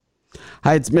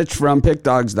Hi, it's Mitch from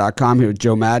PickDogs.com here with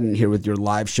Joe Madden, here with your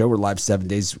live show. We're live 7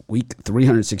 days a week,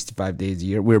 365 days a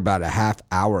year. We're about a half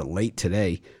hour late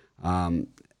today.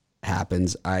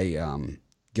 Happens.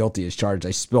 Guilty as charged.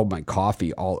 I spilled my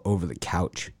coffee all over the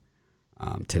couch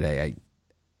today.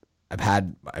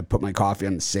 I put my coffee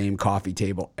on the same coffee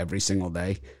table every single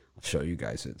day. I'll show you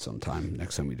guys it sometime.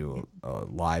 Next time we do a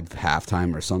live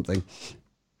halftime or something.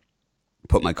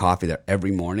 Put my coffee there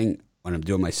every morning. When I'm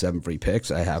doing my 7 free picks,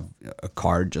 I have a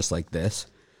card just like this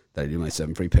that I do my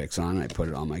 7 free picks on. I put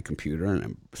it on my computer and I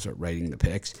start writing the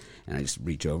picks. And I just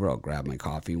reach over. I'll grab my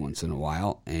coffee once in a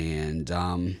while. And,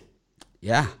 I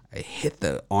hit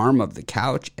the arm of the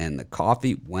couch and the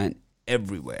coffee went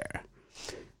everywhere.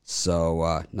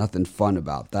 So nothing fun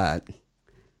about that.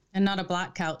 And not a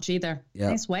black couch either. Yep.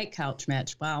 Nice white couch,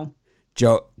 Mitch. Wow.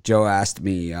 Joe asked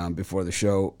me before the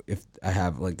show if I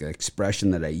have like an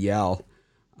expression that I yell.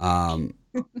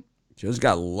 Joe's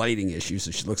got lighting issues,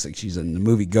 so she looks like she's in the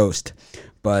movie Ghost.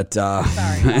 But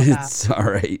it's all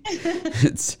right.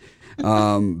 It's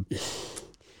if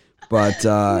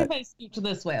I speak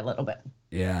this way a little bit.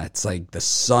 Yeah, it's like the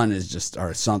sun is just,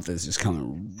 or something's just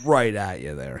coming right at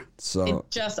you there. So it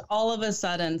just all of a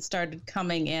sudden started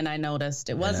coming in. I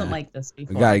noticed it wasn't like this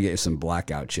before. We gotta get you some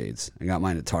blackout shades. I got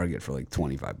mine at Target for like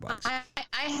 $25.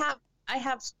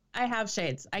 I have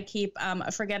shades. I keep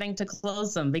forgetting to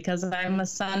close them because I'm a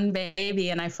sun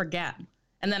baby and I forget.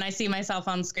 And then I see myself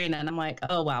on screen and I'm like,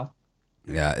 oh wow.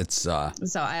 Yeah, it's so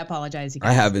I apologize. You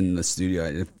guys. I have in the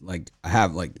studio. I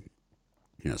have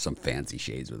some fancy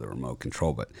shades with a remote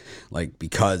control, but like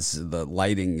because the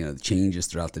lighting changes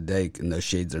throughout the day and those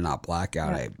shades are not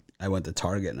blackout, right. I went to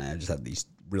Target and I just had these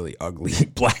really ugly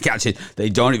blackout shades. They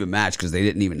don't even match because they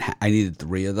didn't even I needed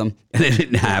 3 of them and they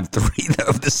didn't have 3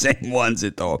 of the same ones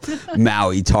at the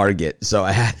Maui Target. So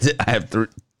I have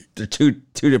two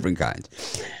different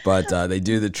kinds, but they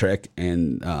do the trick.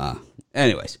 And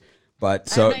anyways. But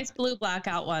so I have nice blue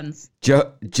blackout ones.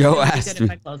 Joe asked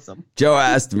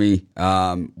me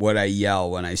what I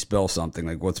yell when I spill something.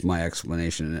 Like, what's my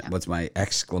explanation? Yeah. What's my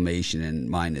exclamation? And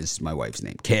mine is my wife's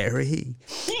name, Carrie.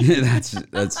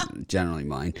 that's generally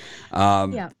mine.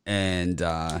 And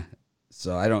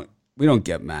so we don't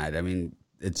get mad. I mean,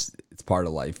 it's part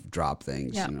of life. Drop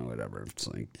things, whatever. It's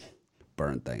like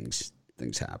burn things.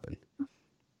 Things happen.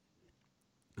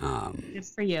 Good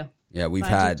for you. Yeah, we've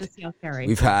never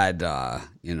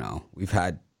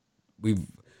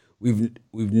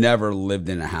lived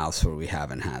in a house where we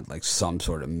haven't had like some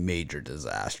sort of major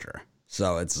disaster.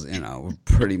 So it's, we're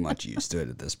pretty much used to it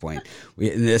at this point.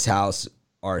 In this house,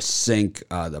 our sink,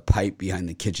 the pipe behind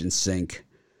the kitchen sink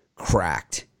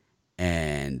cracked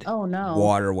and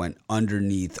water went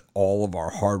underneath all of our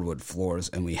hardwood floors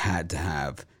and we had to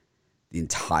have the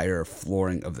entire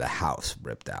flooring of the house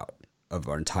ripped out. Of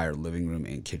our entire living room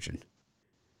and kitchen.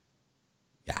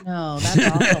 Yeah. No, that's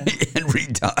awful. And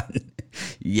redone.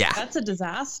 Yeah. That's a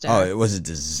disaster. Oh, it was a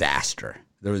disaster.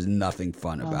 There was nothing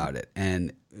fun about it.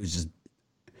 And it was just,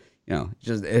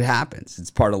 it happens. It's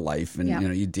part of life and,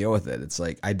 you deal with it. It's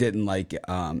like, I didn't like,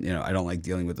 I don't like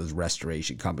dealing with those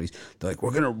restoration companies. They're like,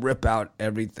 we're going to rip out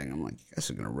everything. I'm like, you guys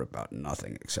are going to rip out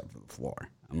nothing except for the floor.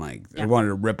 I'm like, they wanted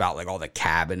to rip out like all the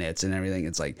cabinets and everything.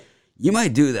 It's like, you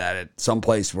might do that at some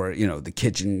place where, the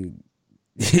kitchen,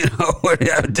 where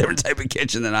you have a different type of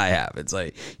kitchen than I have. It's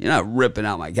like, you're not ripping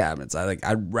out my cabinets.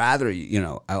 I'd rather,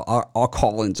 I'll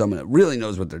call in someone that really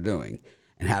knows what they're doing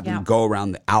and have them go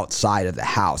around the outside of the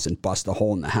house and bust a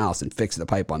hole in the house and fix the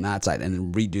pipe on that side and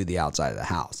then redo the outside of the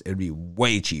house. It would be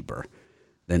way cheaper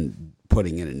than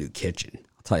putting in a new kitchen.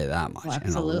 I'll tell you that much.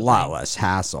 And a lot less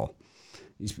hassle.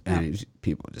 These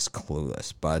people are just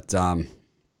clueless. But,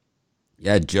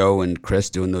 Joe and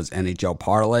Chris doing those NHL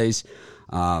parlays.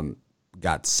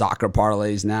 Got soccer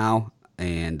parlays now,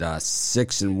 and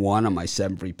 6-1 on my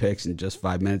 7 free picks in just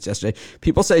 5 minutes yesterday.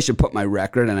 People say I should put my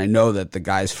record, and I know that the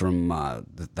guys from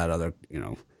that other,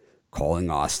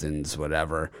 Calling Austin's,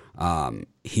 whatever,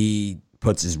 he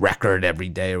puts his record every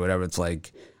day or whatever. It's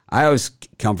like, I always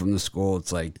come from the school,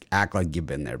 it's like, act like you've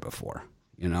been there before.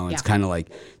 It's kind of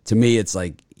like, to me, it's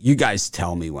like, you guys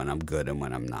tell me when I'm good and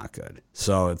when I'm not good.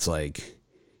 So it's like,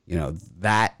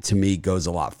 that to me goes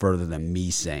a lot further than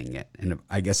me saying it. And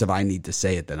I guess if I need to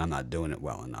say it, then I'm not doing it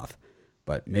well enough.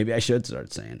 But maybe I should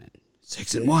start saying it.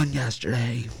 6-1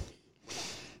 yesterday.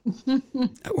 I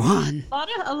won.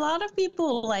 A lot of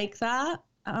people like that.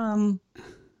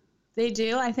 They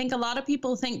do. I think a lot of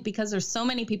people think because there's so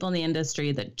many people in the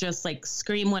industry that just like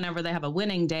scream whenever they have a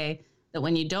winning day, that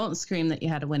when you don't scream that you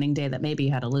had a winning day, that maybe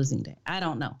you had a losing day. I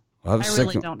don't know. I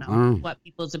really don't know what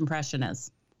people's impression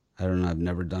is. I don't know. I've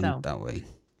never done it that way.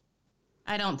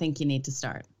 I don't think you need to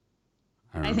start.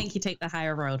 I think you take the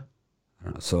higher road. I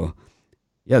don't know. So,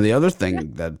 yeah, the other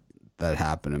thing that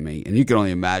happened to me, and you can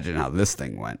only imagine how this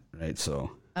thing went, right?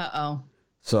 So,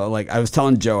 So, like, I was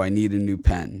telling Joe I need a new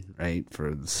pen, right,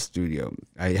 for the studio.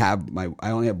 I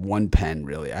only have one pen,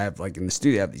 really. I have, like, in the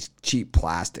studio, I have these cheap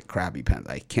plastic crappy pens.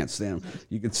 I can't stand them.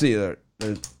 You can see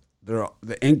the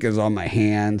ink is on my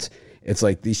hands. It's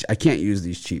like these. I can't use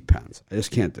these cheap pens. I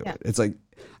just can't do it. It's like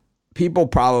people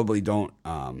probably don't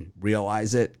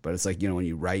realize it, but it's like, when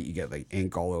you write, you get like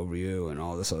ink all over you and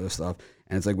all this other stuff.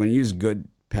 And it's like when you use good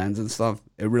pens and stuff,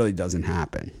 it really doesn't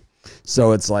happen.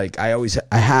 So it's like I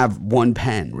have one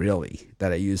pen really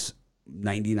that I use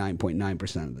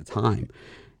 99.9% of the time.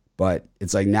 But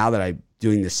it's like now that I'm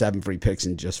doing the 7 free picks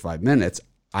in just 5 minutes,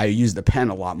 I use the pen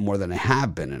a lot more than I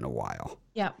have been in a while.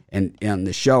 Yeah. And on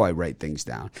the show, I write things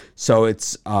down. So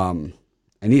it's, I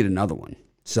need another one.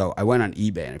 So I went on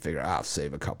eBay and I figured I'll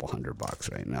save a couple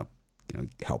 $100 right now,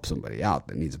 help somebody out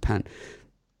that needs a pen.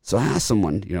 So I asked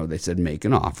someone, they said, make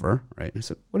an offer, right? And I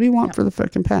said, what do you want for the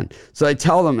freaking pen? So I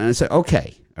tell them and I say,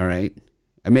 okay, all right.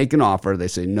 I make an offer. They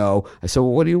say, no. I said,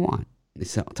 well, what do you want? They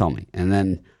say, tell me. And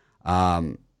then,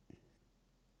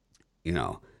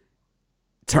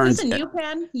 turns. Is this a new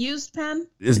pen? Used pen?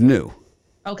 Is new.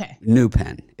 Okay. New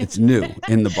pen. It's new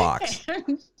in the box.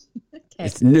 Okay.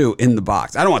 It's new in the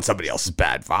box. I don't want somebody else's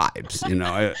bad vibes,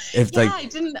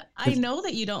 I know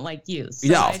that you don't like used.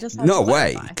 So no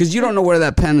way. Because you don't know where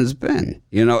that pen has been,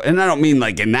 And I don't mean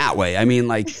like in that way. I mean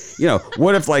like,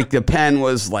 what if like the pen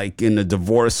was like in a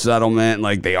divorce settlement,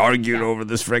 like they argued over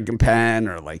this freaking pen,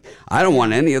 or like, I don't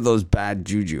want any of those bad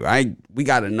juju. We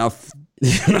got enough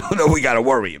that we got to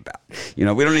worry about. We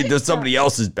don't need somebody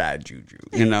else's bad juju.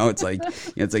 It's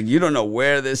like you don't know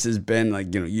where this has been.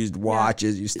 Like used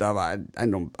watches, used stuff.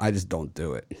 I just don't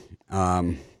do it.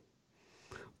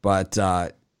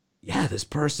 This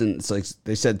person. It's like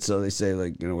they said so. They say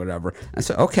like whatever. I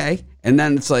said okay, and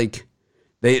then it's like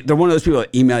they're one of those people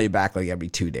that email you back like every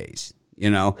 2 days.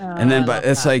 And then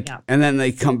it's like and then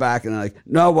they come back and they're like,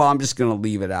 no, well I'm just gonna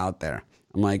leave it out there.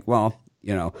 I'm like, well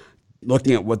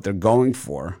looking at what they're going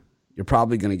for, you're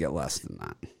probably going to get less than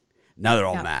that. Now they're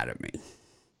all mad at me.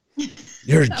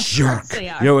 You're a jerk.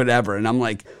 Whatever. And I'm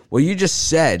like, well, you just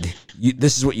said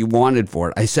this is what you wanted for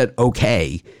it. I said,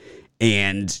 okay.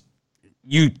 And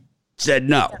you said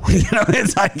no.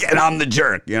 It's like, and I'm the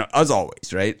jerk, as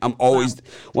always, right? I'm always,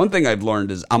 one thing I've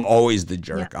learned is I'm always the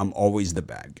jerk. Yeah. I'm always the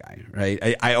bad guy, right?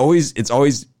 It's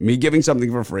always me giving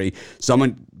something for free,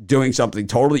 someone doing something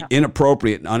totally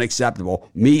inappropriate and unacceptable,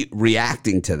 me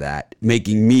reacting to that,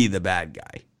 making me the bad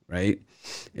guy, right?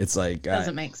 It's like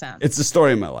doesn't make sense. It's the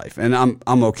story of my life, and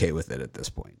I'm okay with it at this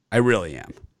point. I really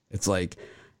am. It's like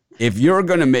if you're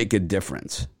going to make a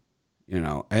difference, and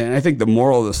I think the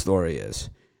moral of the story is,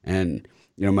 and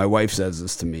my wife says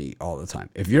this to me all the time: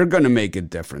 if you're going to make a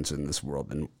difference in this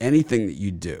world, in anything that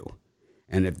you do,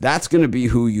 and if that's going to be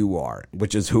who you are,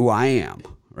 which is who I am,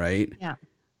 right? Yeah.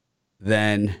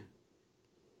 Then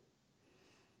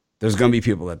there's going to be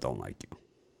people that don't like you.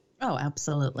 Oh,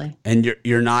 absolutely. And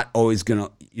you're not always going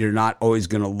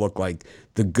to look like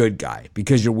the good guy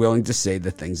because you're willing to say the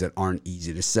things that aren't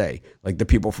easy to say. Like the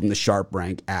people from the Sharp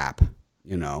Rank app,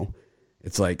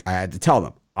 It's like I had to tell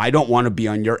them, I don't want to be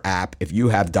on your app if you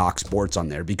have Doc Sports on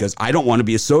there because I don't want to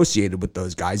be associated with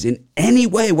those guys in any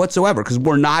way whatsoever because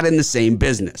we're not in the same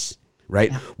business.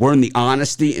 Right? Yeah. We're in the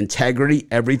honesty, integrity,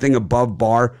 everything above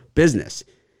bar business.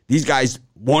 These guys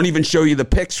won't even show you the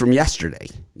pics from yesterday.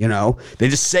 They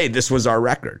just say this was our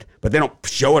record, but they don't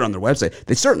show it on their website.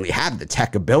 They certainly have the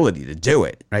tech ability to do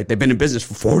it, right? They've been in business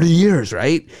for 40 years,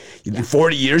 right? In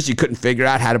 40 years, you couldn't figure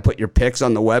out how to put your pics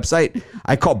on the website.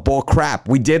 I call bull crap.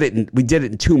 We did it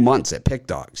in 2 months at Pick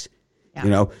Dogs.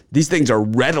 Yeah. These things are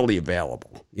readily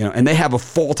available, and they have a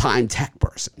full-time tech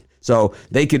person. So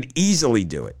they could easily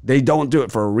do it. They don't do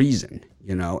it for a reason,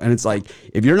 And it's like,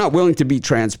 if you're not willing to be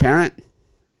transparent,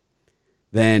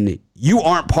 then you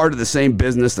aren't part of the same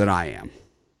business that I am.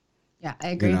 Yeah, I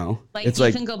agree. Like it's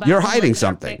like you're hiding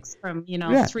something from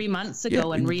 3 months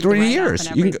ago and read 3 years.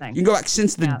 You can go back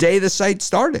since the day the site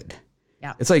started.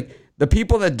 Yeah, it's like the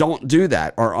people that don't do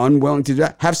that or unwilling to do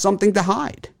that have something to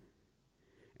hide,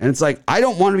 and it's like I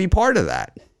don't want to be part of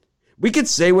that. We could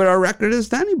say what our record is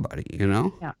to anybody,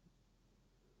 Yeah.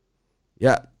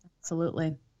 Yeah.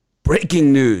 Absolutely.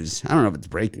 Breaking news. I don't know if it's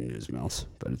breaking news, Mills,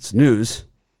 but it's news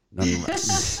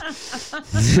nonetheless.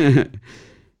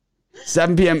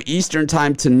 7 p.m. Eastern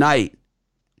time tonight.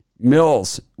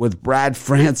 Mills with Brad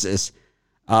Francis.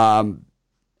 I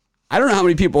don't know how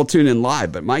many people tune in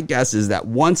live, but my guess is that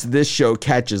once this show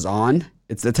catches on,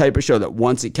 it's the type of show that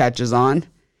once it catches on,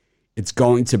 it's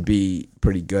going to be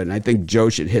pretty good. And I think Joe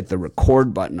should hit the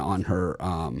record button on her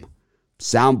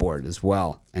soundboard as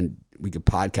well, and we could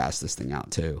podcast this thing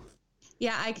out too.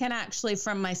 Yeah, I can actually,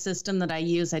 from my system that I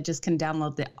use, I just can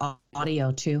download the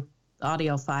audio too, the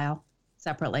audio file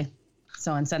separately.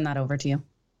 So, and send that over to you.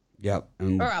 Yep.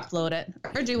 Or upload it,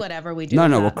 or do whatever we do.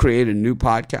 No, we'll create a new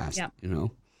podcast. Yep.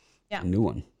 A new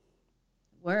one.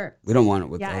 Works. We don't want it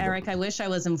with. Yeah, Eric, I wish I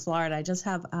was in Florida. I just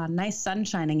have nice sun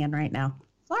shining in right now.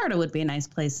 Florida would be a nice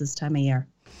place this time of year.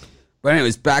 But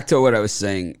anyways, back to what I was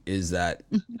saying is that,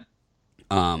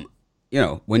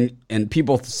 when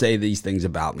people say these things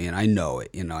about me, and I know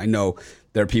it, I know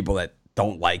there are people that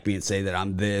don't like me and say that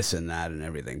I'm this and that and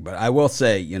everything. But I will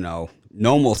say, no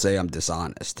one will say I'm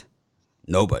dishonest.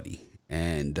 Nobody.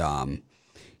 And,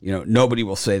 nobody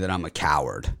will say that I'm a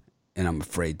coward and I'm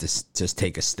afraid to just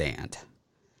take a stand.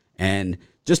 And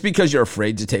just because you're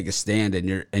afraid to take a stand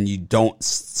and you don't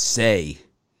say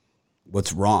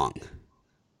what's wrong,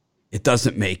 it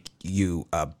doesn't make you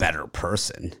a better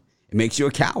person. It makes you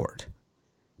a coward.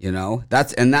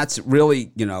 That's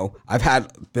really, I've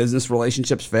had business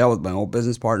relationships fail with my old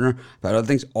business partner. I've had other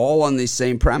things all on the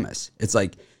same premise. It's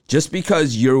like, just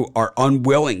because you are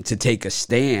unwilling to take a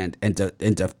stand and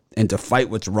to fight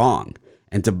what's wrong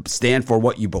and to stand for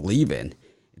what you believe in,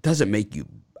 it doesn't make you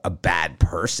a bad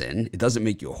person. It doesn't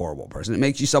make you a horrible person. It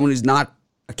makes you someone who's not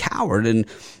a coward and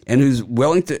who's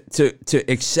willing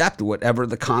to accept whatever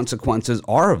the consequences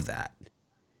are of that.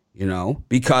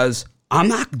 Because I'm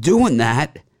not doing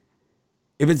that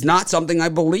if it's not something I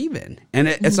believe in. And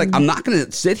it's like, I'm not going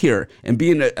to sit here and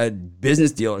be in a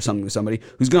business deal or something with somebody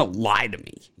who's going to lie to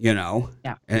me,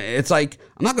 Yeah. And it's like,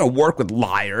 I'm not going to work with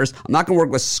liars. I'm not going to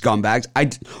work with scumbags.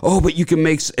 But you can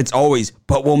it's always,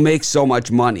 but we'll make so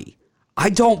much money. I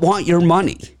don't want your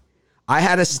money. I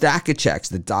had a stack of checks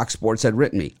that Doc Sports had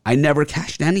written me. I never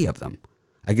cashed any of them.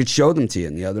 I could show them to you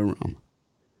in the other room.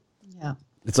 Yeah.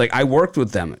 It's like I worked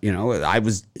with them, I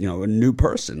was, a new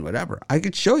person, whatever. I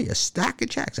could show you a stack of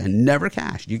checks I never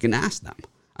cashed. You can ask them.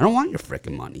 I don't want your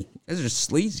freaking money. You guys are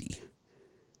sleazy.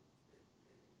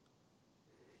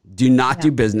 Do not do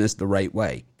business the right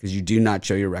way because you do not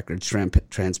show your records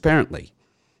transparently.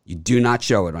 You do not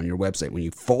show it on your website when you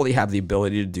fully have the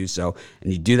ability to do so,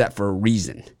 and you do that for a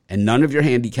reason. And none of your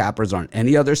handicappers are on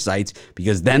any other sites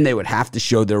because then they would have to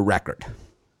show their record.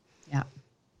 Yeah.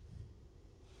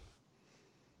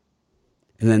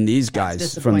 And then these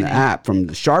guys from the app, from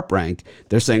the Sharp Rank,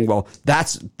 they're saying, well,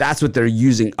 that's what they're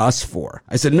using us for.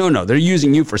 I said, no, they're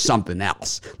using you for something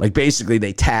else. Like basically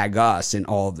they tag us in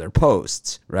all of their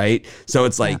posts, right? So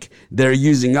it's like they're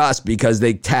using us because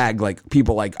they tag like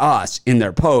people like us in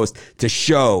their post to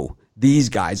show these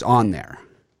guys on there.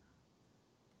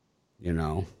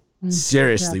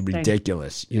 Seriously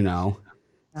ridiculous,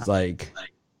 It's like,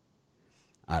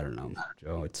 I don't know,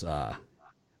 Joe,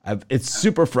 it's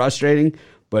super frustrating,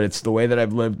 but it's the way that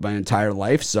I've lived my entire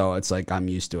life. So it's like, I'm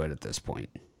used to it at this point,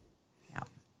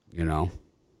 and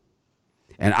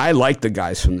I like the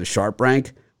guys from the Sharp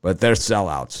Rank, but they're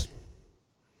sellouts.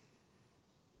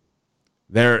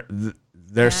 They're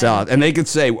sellouts. And they could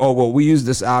say, oh, well, we use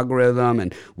this algorithm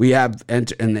and we have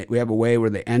we have a way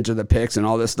where they enter the picks and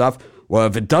all this stuff. Well,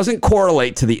 if it doesn't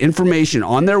correlate to the information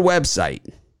on their website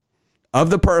of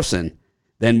the person,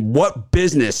 then what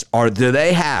business do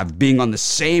they have being on the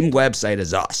same website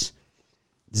as us?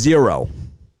 Zero.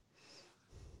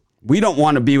 We don't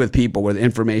want to be with people with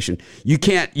information. You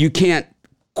can't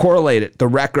correlate it, the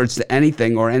records to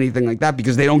anything or anything like that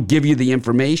because they don't give you the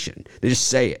information. They just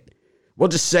say it. We'll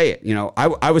just say it.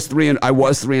 I was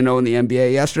 3-0 in the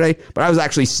NBA yesterday, but I was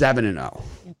actually 7-0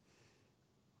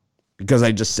 because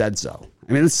I just said so.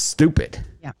 I mean, it's stupid.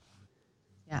 Yeah.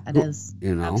 Yeah, it is.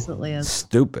 Absolutely is.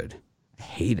 Stupid. I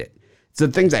hate it. It's the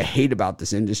things I hate about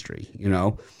this industry,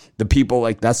 The people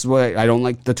that's what I don't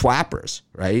like, the twappers,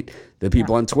 right? The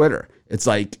people on Twitter. It's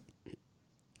like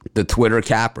the Twitter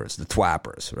cappers, the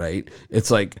twappers, right?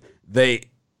 It's like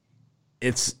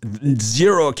it's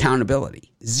zero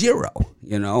accountability. Zero,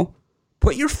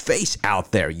 Put your face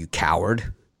out there, you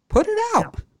coward. Put it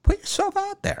out. Put yourself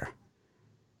out there.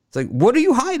 It's like, what are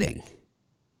you hiding?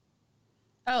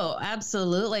 Oh,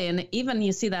 absolutely. And even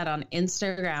you see that on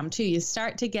Instagram too. You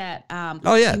start to get,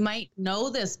 you might know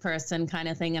this person kind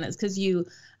of thing. And it's because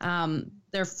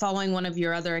they're following one of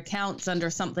your other accounts under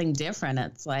something different.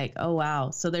 It's like, oh, wow.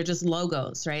 So they're just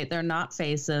logos, right? They're not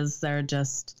faces. They're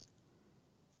just,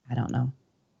 I don't know.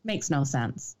 Makes no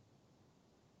sense.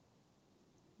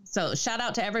 So shout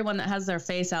out to everyone that has their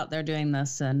face out there doing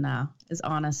this and is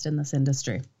honest in this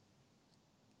industry.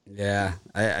 Yeah,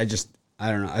 I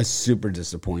don't know. I was super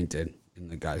disappointed in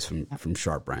the guys from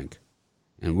Sharp Rank.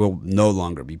 and we'll no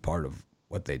longer be part of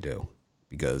what they do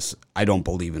because I don't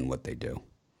believe in what they do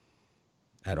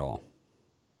at all.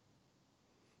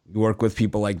 You work with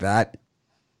people like that,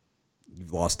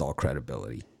 you've lost all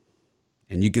credibility.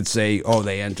 And you could say, oh,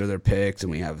 they enter their picks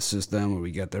and we have a system where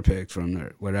we get their picks from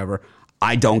their whatever.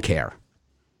 I don't care.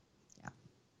 Yeah.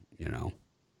 You know,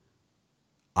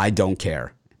 I don't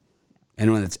care.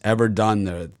 Anyone that's ever done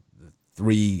the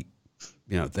three,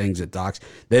 things at Docs,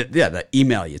 they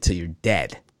email you till you're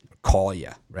dead, or call you,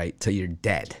 right, till you're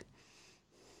dead.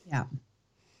 Yeah.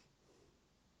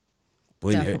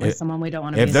 Believe someone we don't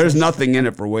want to. If there's nothing in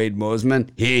it for Wade Moseman,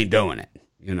 he ain't doing it.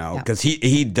 Because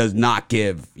he does not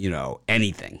give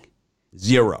anything,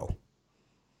 zero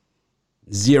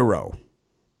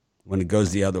when it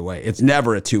goes the other way. It's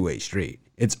never a two-way street.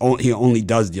 He only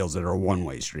does deals that are a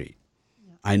one-way street.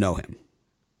 Yeah. I know him.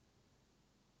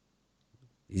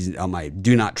 He's on my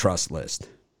do not trust list.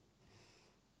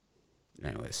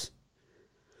 Anyways,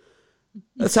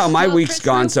 that's how my week's Chris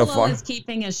gone so Ruffalo far. Is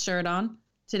keeping his shirt on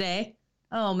today.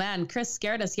 Oh man, Chris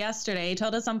scared us yesterday. He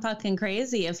told us I'm fucking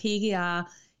crazy if he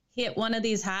hit one of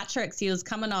these hat tricks. He was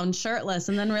coming on shirtless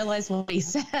and then realized what he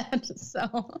said.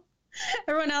 So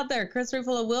everyone out there, Chris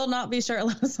Ruffalo will not be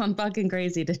shirtless on fucking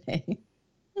crazy today.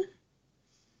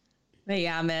 But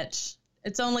yeah, Mitch,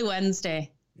 it's only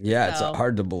Wednesday. Yeah, so. It's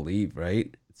hard to believe,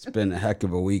 right? It's been a heck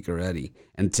of a week already.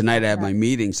 And tonight I have my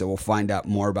meeting, so we'll find out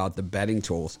more about the betting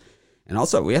tools. And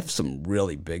also, we have some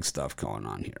really big stuff going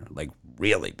on here, like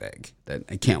really big. That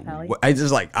I can't. I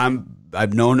just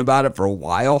I've known about it for a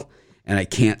while, and I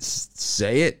can't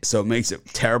say it, so it makes it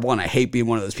terrible. And I hate being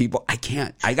one of those people.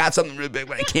 I got something really big,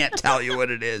 but I can't tell you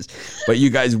what it is. But you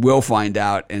guys will find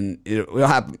out, and it'll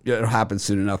happen. It'll happen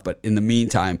soon enough. But in the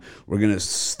meantime, we're gonna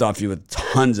stuff you with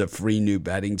tons of free new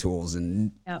betting tools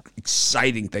and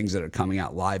exciting things that are coming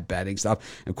out, live betting stuff.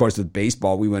 And of course, with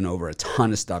baseball, we went over a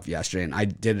ton of stuff yesterday, and I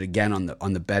did it again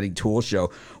on the betting tool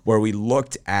show where we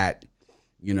looked at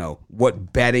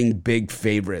what betting big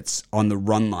favorites on the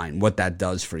run line, what that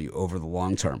does for you over the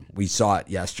long term. We saw it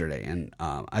yesterday, and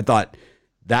I thought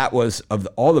that was, of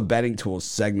all the betting tools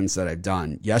segments that I've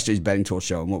done, yesterday's betting tool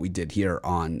show and what we did here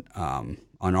on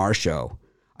our show,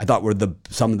 I thought were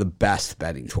some of the best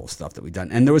betting tool stuff that we've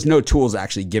done. And there was no tools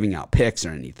actually giving out picks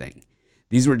or anything.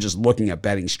 These were just looking at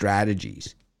betting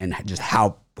strategies and just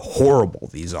how horrible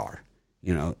these are,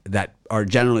 that are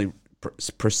generally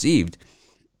perceived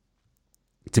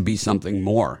to be something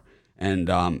more. And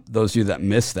those of you that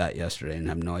missed that yesterday and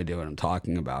have no idea what I'm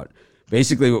talking about,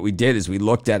 basically what we did is we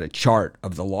looked at a chart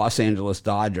of the Los Angeles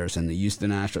Dodgers and the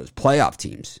Houston Astros playoff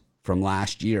teams from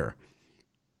last year.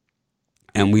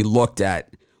 And we looked at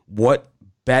what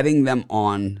betting them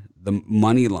on the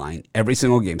money line every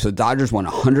single game. So the Dodgers won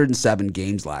 107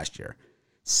 games last year,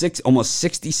 almost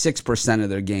 66% of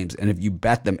their games. And if you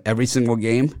bet them every single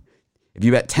game, if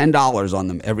you bet $10 on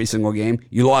them every single game,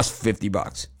 you lost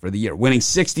 $50 for the year, winning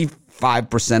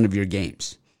 65% of your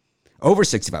games. Over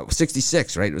 65,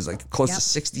 66, right? It was like close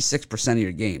to 66% of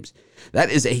your games.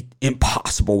 That is an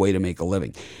impossible way to make a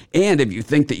living. And if you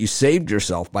think that you saved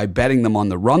yourself by betting them on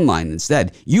the run line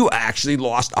instead, you actually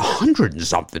lost $100 and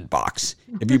something bucks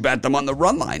if you bet them on the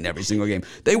run line every single game.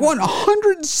 They won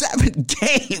 107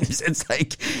 games. It's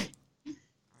like,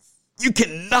 you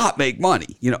cannot make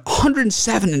money.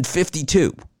 107 and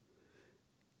 52.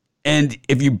 And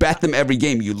if you bet them every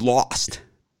game, you lost.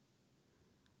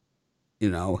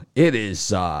 It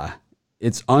is,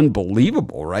 it's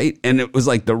unbelievable, right? And it was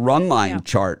like the run line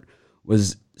chart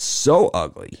was so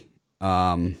ugly.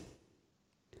 That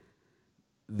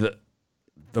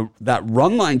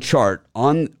run line chart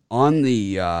on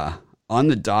the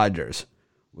Dodgers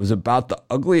was about the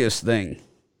ugliest thing.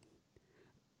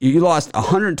 You lost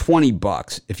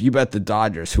 $120 if you bet the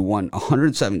Dodgers, who won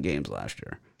 107 games last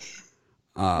year.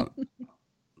 I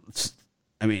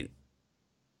mean,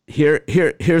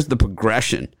 here's the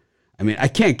progression. I mean, I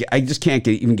just can't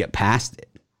even get past it.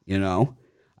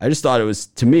 I just thought it was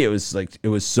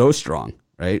so strong,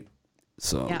 right?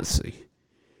 So let's see.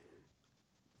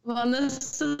 Well, and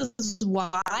this is why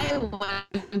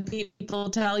when people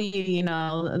tell you,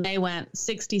 they went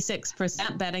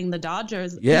 66% betting the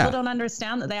Dodgers, people don't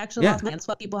understand that they actually lost. That's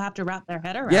what people have to wrap their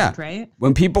head around, right?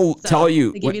 When people tell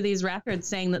you... They give you these records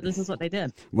saying that this is what they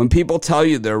did. When people tell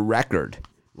you their record,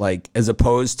 like as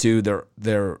opposed to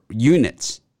their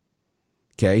units,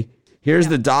 okay? Here's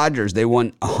the Dodgers. They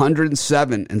won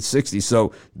 107 and 60,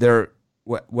 so they're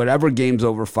whatever games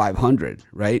over 500,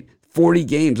 right? 40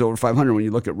 games over 500 when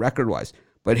you look at record-wise.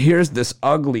 But here's this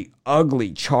ugly,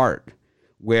 ugly chart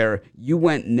where you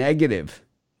went negative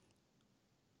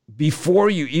before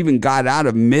you even got out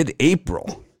of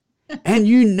mid-April. And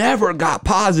you never got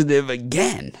positive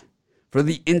again for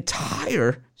the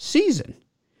entire season.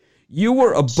 You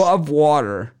were above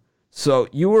water. So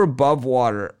you were above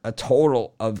water a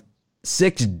total of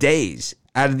 6 days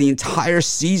out of the entire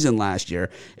season last year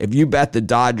if you bet the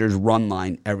Dodgers run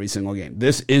line every single game.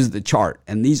 This is the chart,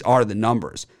 and these are the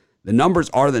numbers. The numbers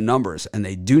are the numbers, and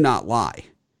they do not lie.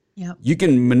 Yep. You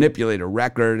can manipulate a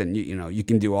record, and you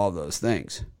can do all those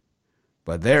things.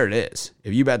 But there it is.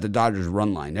 If you bet the Dodgers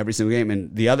run line every single game,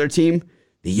 and the other team,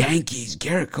 the Yankees,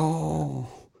 Garrett Cole,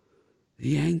 the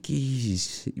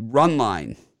Yankees, run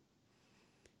line,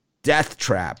 death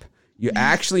trap. You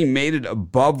actually made it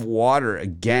above water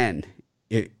again.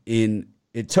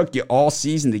 It took you all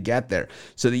season to get there.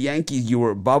 So the Yankees, you were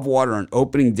above water on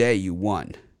opening day. You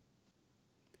won.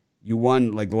 You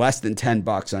won like less than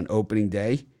 $10 on opening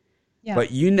day. Yeah.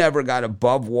 But you never got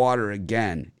above water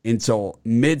again until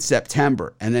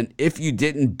mid-September. And then if you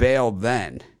didn't bail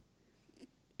then,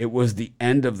 it was the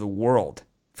end of the world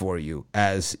for you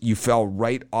as you fell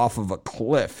right off of a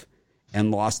cliff and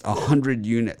lost 100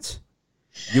 units.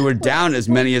 You were down as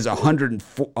many as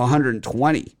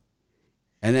 120.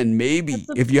 And then maybe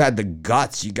if you had the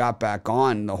guts, you got back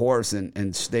on the horse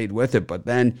and stayed with it. But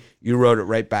then you rode it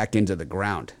right back into the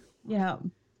ground. Yeah.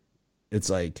 It's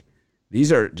like,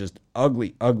 these are just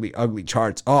ugly, ugly, ugly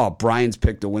charts. Oh, Brian's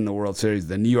picked to win the World Series.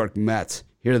 The New York Mets.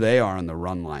 Here they are on the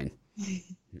run line.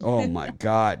 Oh, my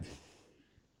God.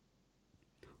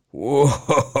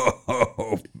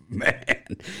 Whoa,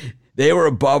 man. They were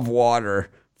above water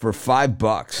for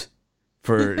 $5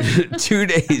 for 2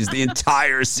 days the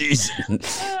entire season.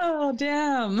 Oh,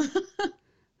 damn.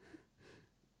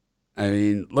 I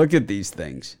mean, look at these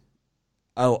things.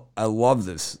 I love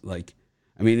this. Like,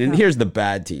 I mean, and here's the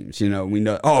bad teams. We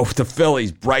know. Oh, the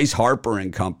Phillies, Bryce Harper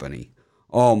and company.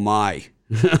 Oh, my.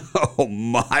 Oh,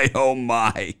 my. Oh,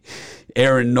 my.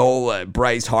 Aaron Nola,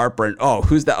 Bryce Harper. And,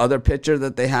 who's the other pitcher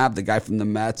that they have? The guy from the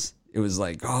Mets. It was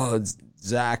like, it's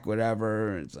Zach,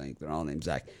 whatever. It's like, they're all named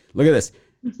Zach. Look at this.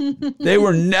 They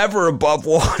were never above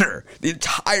water the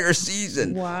entire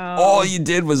season. Wow. All you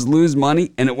did was lose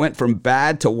money, and it went from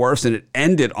bad to worse, and it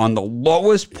ended on the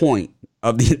lowest point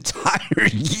of the entire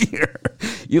year.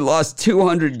 You lost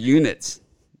 200 units.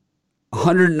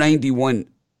 191.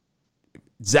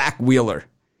 Zach Wheeler.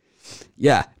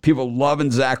 Yeah, people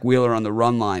loving Zach Wheeler on the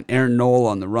run line. Aaron Nola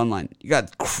on the run line. You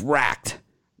got cracked.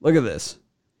 Look at this.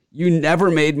 You never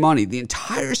made money. The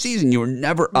entire season, you were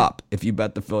never up if you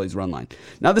bet the Phillies run line.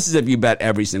 Now, this is if you bet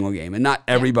every single game, and not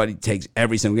everybody takes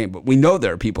every single game, but we know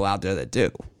there are people out there that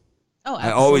do. Oh, absolutely.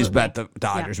 I always bet the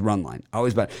Dodgers run line. I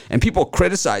always bet. And people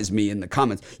criticize me in the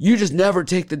comments. You just never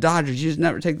take the Dodgers. You just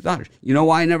never take the Dodgers. You know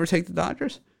why I never take the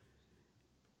Dodgers?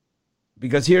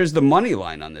 Because here's the money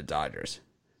line on the Dodgers,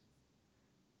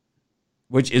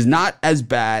 which is not as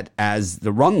bad as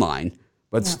the run line,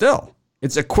 but still.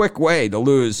 It's a quick way to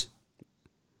lose.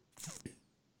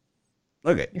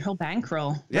 Look at your whole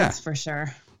bankroll. That's for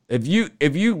sure. If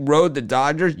you rode the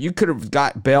Dodgers, you could have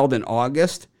got bailed in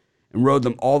August and rode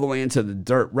them all the way into the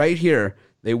dirt. Right here,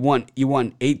 you won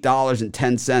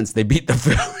 $8.10. They beat the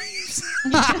Phillies.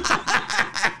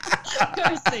 Of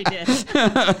course they did.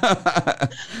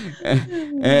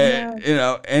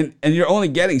 and you're only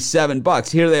getting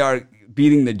 $7. Here they are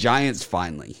beating the Giants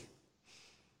finally.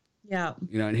 Yeah.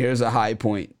 And here's a high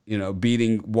point,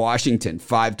 beating Washington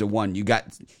 5-1.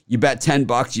 You bet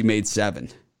 $10, you made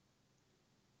 $7.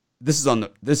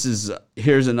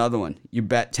 Here's another one. You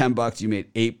bet $10, you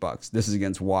made $8. This is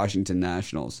against Washington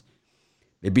Nationals.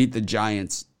 They beat the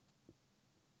Giants.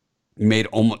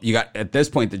 At this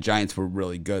point, the Giants were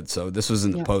really good. So this was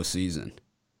in the postseason.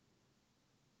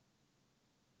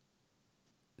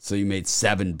 So you made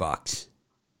 $7.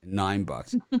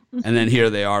 $9. And then here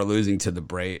they are losing to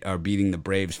beating the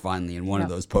Braves finally in one of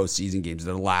those postseason games,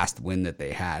 the last win that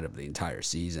they had of the entire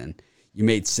season. You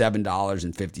made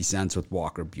 $7.50 with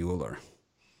Walker Buehler.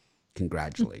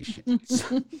 Congratulations.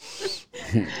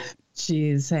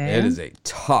 Jeez, hey? It is a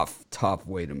tough, tough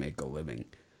way to make a living.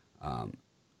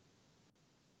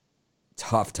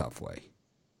 Tough way.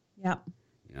 Yep.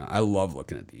 I love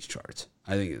looking at these charts.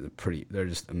 I think they're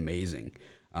just amazing.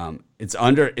 It's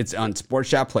on Sports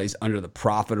Chat Plays under the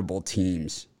profitable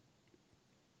teams,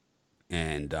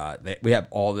 and we have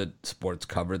all the sports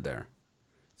covered there.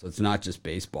 So it's not just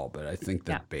baseball, but I think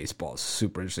that baseball is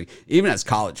super interesting. Even has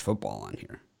college football on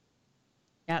here.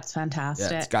 Yeah, it's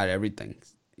fantastic. Yeah, it's got everything.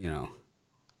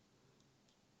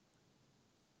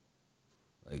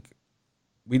 Like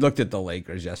we looked at the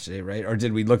Lakers yesterday, right? Or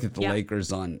did we look at the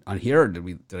Lakers on here, or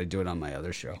did I do it on my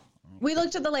other show? We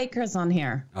looked at the Lakers on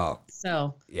here. Oh,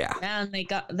 so yeah. And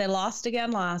they lost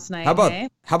again last night.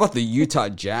 How about the Utah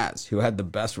Jazz, who had the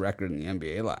best record in the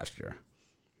NBA last year?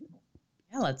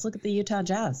 Yeah, let's look at the Utah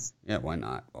Jazz. Yeah, why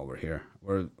not? While we're here,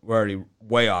 we're already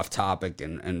way off topic,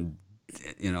 and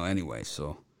anyway,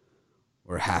 so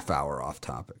we're a half hour off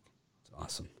topic. It's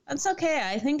awesome. That's okay.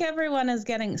 I think everyone is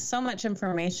getting so much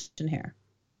information here.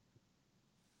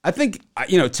 I think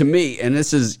to me, and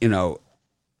this is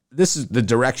the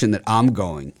direction that I'm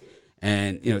going,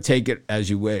 and take it as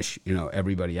you wish,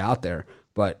 everybody out there.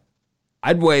 But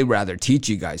I'd way rather teach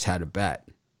you guys how to bet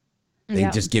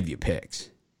than just give you picks.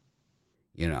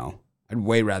 I'd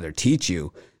way rather teach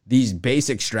you these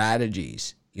basic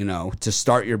strategies, to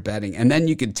start your betting, and then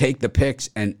you can take the picks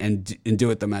and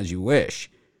do it them as you wish.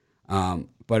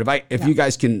 But if you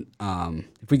guys can,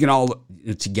 if we can all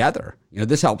together,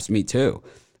 this helps me too.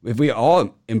 If we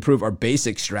all improve our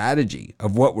basic strategy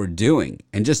of what we're doing,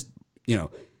 and just, I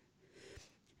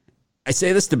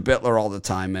say this to Bitler all the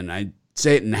time, and I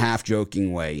say it in a half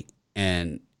joking way.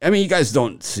 And I mean, you guys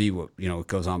don't see what, what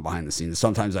goes on behind the scenes.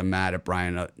 Sometimes I'm mad at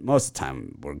Brian. Most of the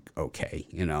time we're okay,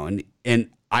 and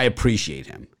I appreciate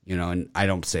him, and I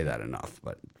don't say that enough,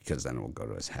 but because then it will go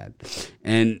to his head.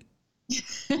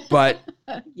 But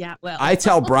yeah, well, I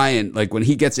tell Brian, like, when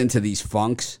he gets into these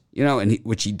funks,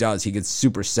 which he does, he gets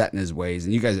super set in his ways,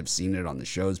 and you guys have seen it on the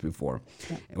shows before,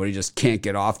 where he just can't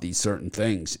get off these certain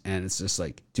things, and it's just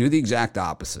like, do the exact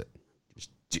opposite.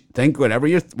 Just think whatever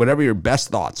your best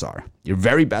thoughts are, your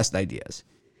very best ideas,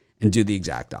 and do the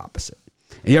exact opposite.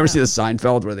 And you ever see the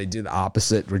Seinfeld where they do the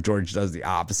opposite, where George does the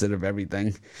opposite of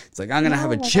everything? It's like, I'm going to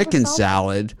have a chicken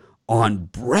salad on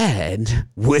bread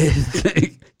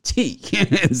with tea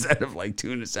instead of like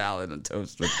tuna salad and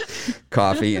toast with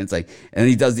coffee. And it's like, and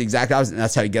he does the exact opposite, and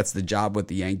that's how he gets the job with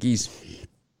the Yankees.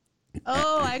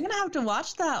 Oh, I'm gonna have to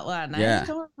watch that one. I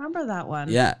don't remember that one.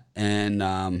 Yeah, and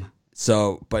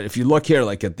but if you look here,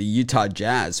 like at the Utah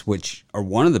Jazz, which are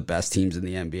one of the best teams in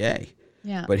the NBA,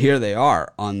 but here they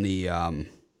are on the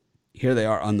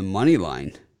money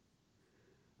line.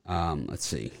 Let's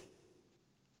see.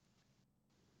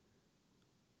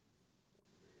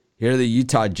 Here are the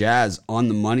Utah Jazz on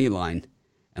the money line.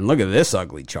 And look at this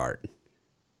ugly chart.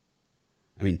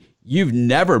 I mean, you've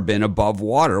never been above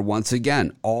water once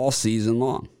again all season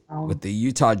long with the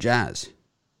Utah Jazz.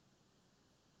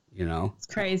 It's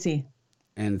crazy.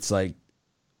 And it's like,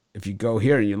 if you go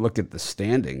here and you look at the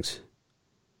standings,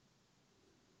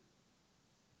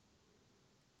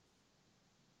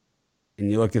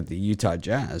 and you look at the Utah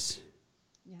Jazz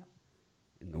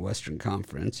in the Western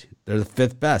Conference, they're the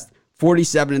fifth best.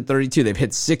 47-32. They've hit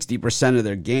 60% of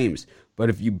their games. But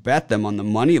if you bet them on the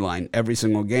money line every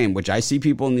single game, which I see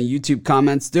people in the YouTube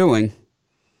comments doing,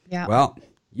 well,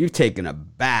 you've taken a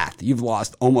bath. You've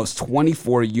lost almost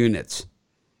 24 units.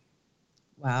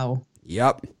 Wow.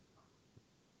 Yep.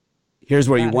 Here's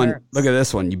where you won. Hurts. Look at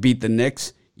this one. You beat the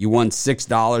Knicks. You won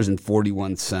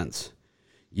 $6.41.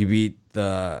 You beat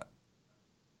the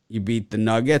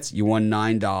Nuggets. You won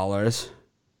 $9.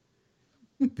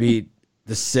 Beat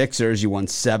the Sixers, you won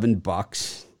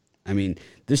 $7. I mean,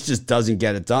 this just doesn't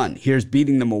get it done. Here's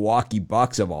beating the Milwaukee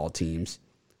Bucks of all teams,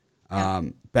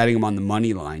 betting them on the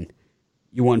money line.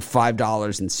 You won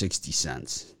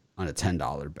 $5.60 on a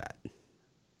 $10 bet.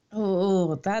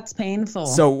 Oh, that's painful.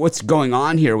 So what's going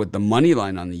on here with the money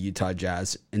line on the Utah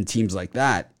Jazz and teams like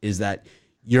that is that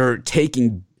you're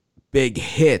taking big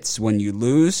hits when you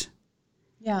lose.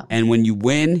 Yeah. And when you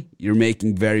win, you're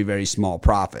making very, very small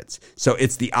profits. So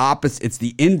it's the opposite. It's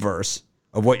the inverse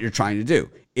of what you're trying to do.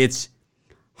 It's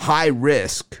high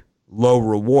risk, low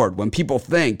reward. When people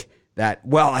think that,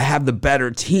 well, I have the better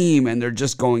team and they're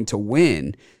just going to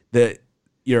win,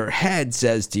 your head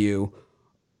says to you,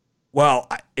 well,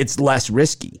 it's less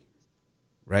risky,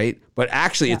 right? But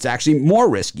actually, it's actually more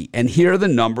risky. And here are the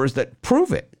numbers that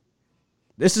prove it.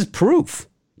 This is proof.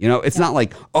 It's not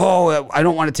like, oh, I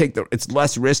don't want to it's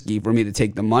less risky for me to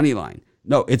take the money line.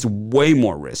 No, it's way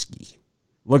more risky.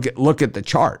 Look at the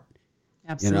chart.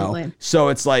 Absolutely. So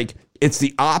it's like, it's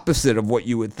the opposite of what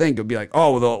you would think. It'd be like,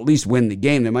 oh, well, they'll at least win the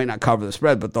game. They might not cover the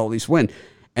spread, but they'll at least win.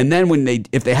 And then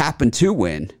if they happen to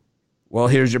win, well,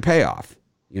 here's your payoff.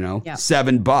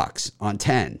 $7 on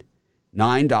 10,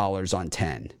 $9 on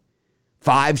 10,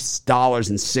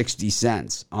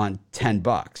 $5.60 on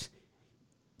 $10.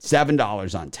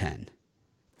 $7 on 10,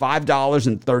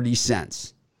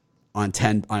 $5.30 on a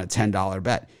 $10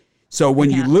 bet. So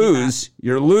when you lose,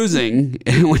 you're losing,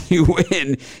 and when you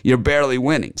win, you're barely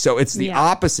winning. So it's the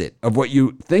opposite of what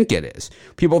you think it is.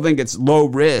 People think it's low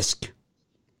risk,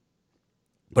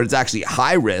 but it's actually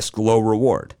high risk, low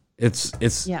reward. It's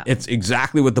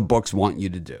exactly what the books want you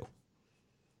to do.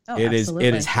 Oh, It absolutely.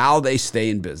 is how they stay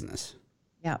in business.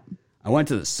 Yeah. I went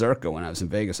to the Circa when I was in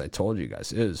Vegas. I told you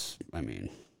guys, it is,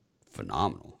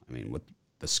 phenomenal. With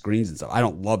the screens and stuff. I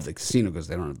don't love the casino because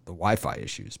they don't have the Wi-Fi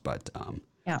issues, but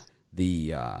Yeah.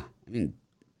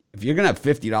 if you're gonna have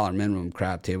 $50 minimum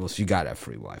crab tables, you gotta have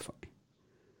free Wi-Fi.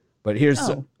 But here's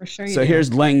for sure.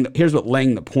 here's what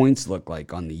laying the points look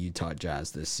like on the Utah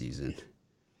Jazz this season.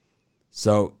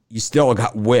 So you still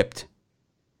got whipped,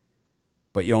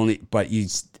 but you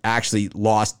actually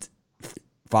lost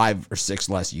 5 or 6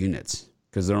 less units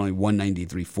because they're only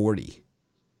 193.40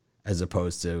 as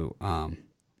opposed to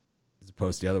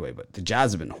the other way. But the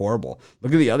Jazz have been horrible.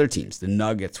 Look at the other teams. The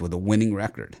Nuggets with a winning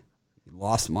record,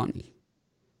 lost money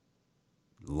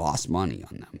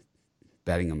on them,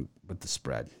 betting them with the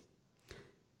spread.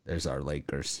 There's our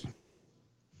Lakers.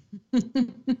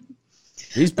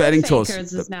 These betting tools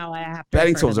is now I have to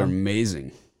betting refer to tools are them.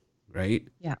 amazing, right?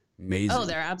 Yeah. Amazing. Oh,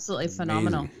 they're absolutely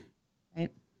phenomenal. Amazing.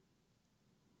 Right?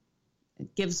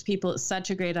 It gives people such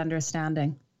a great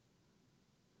understanding.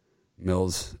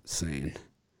 Mills saying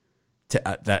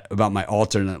that about my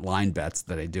alternate line bets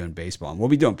that I do in baseball. And we'll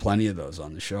be doing plenty of those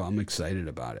on the show. I'm excited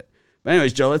about it. But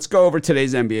anyways, Joe, let's go over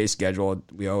today's NBA schedule.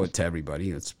 We owe it to everybody.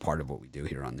 It's part of what we do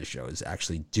here on the show is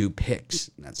actually do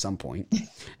picks at some point.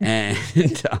 And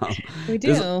we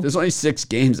do. There's only 6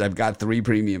 games. I've got 3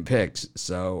 premium picks,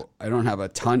 so I don't have a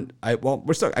ton. I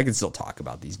can still talk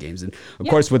about these games. And of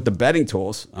course, with the betting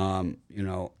tools,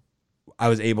 I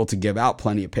was able to give out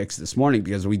plenty of picks this morning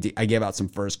because I gave out some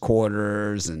first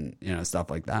quarters and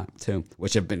stuff like that too,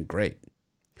 which have been great.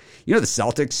 The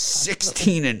Celtics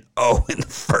 16-0 in the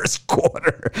first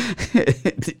quarter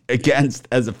against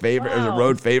as a favorite, as a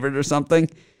road favorite or something.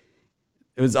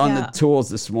 It was on the tools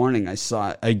this morning. I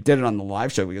saw it. I did it on the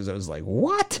live show because I was like,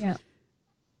 "What?" Yeah.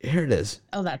 Here it is.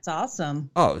 Oh, that's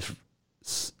awesome. Oh,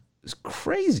 it's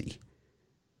crazy.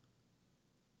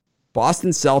 Boston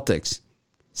Celtics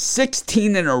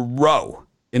 16 in a row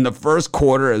in the first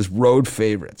quarter as road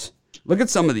favorites. Look at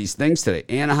some of these things today.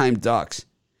 Anaheim Ducks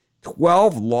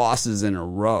 12 losses in a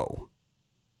row.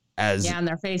 And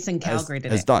they're facing Calgary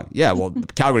today.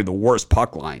 Calgary, the worst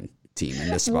puck line team in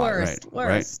this spot, worst.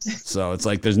 Right? So it's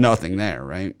like there's nothing there,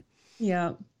 right?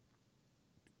 Yeah.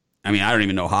 I don't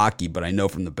even know hockey, but I know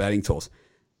from the betting tools,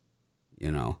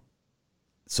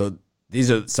 So these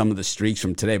are some of the streaks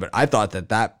from today. But I thought that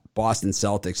Boston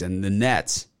Celtics and the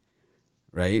Nets,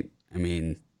 right?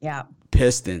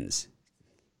 Pistons.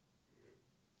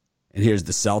 And here's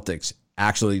the Celtics.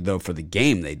 Actually, though, for the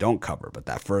game, they don't cover, but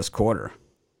that first quarter.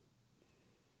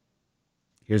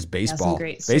 Here's baseball.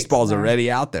 Baseball's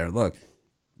already out there. Look,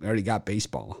 we already got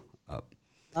baseball up.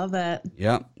 Love it.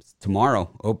 Yep. Tomorrow,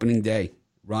 opening day.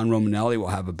 Ron Romanelli will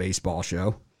have a baseball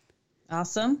show.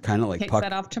 Awesome. Kind of like Puck.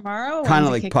 That off tomorrow? Kind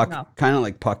of like Puck. Kind of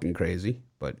like Puck and Crazy,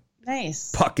 but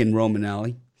nice. Puck and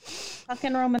Romanelli. Puck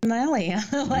and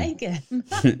Romanelli. I like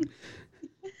it.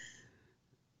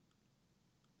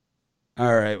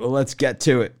 All right, well, let's get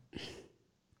to it.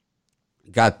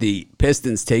 Got the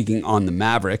Pistons taking on the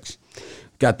Mavericks.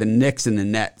 Got the Knicks and the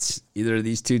Nets. Either of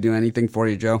these two do anything for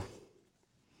you, Joe?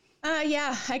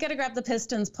 I got to grab the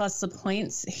Pistons plus the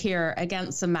points here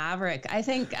against the Maverick. I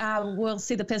think we'll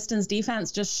see the Pistons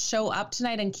defense just show up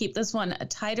tonight and keep this one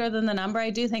tighter than the number. I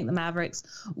do think the Mavericks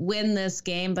win this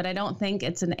game, but I don't think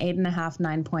it's an 8.5,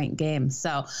 9-point game.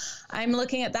 So I'm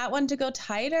looking at that one to go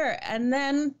tighter. And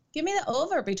then give me the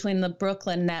over between the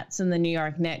Brooklyn Nets and the New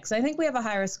York Knicks. I think we have a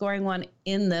higher scoring one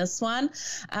in this one.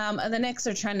 The Knicks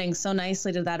are trending so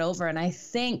nicely to that over, and I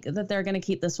think that they're going to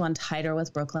keep this one tighter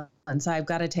with Brooklyn. So I've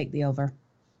got to take the over.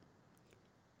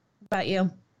 What about you?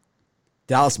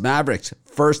 Dallas Mavericks,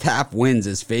 first half wins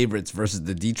as favorites versus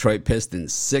the Detroit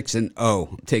Pistons, 6-0.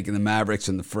 I'm taking the Mavericks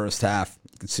in the first half.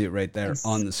 You can see it right there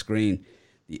on the screen.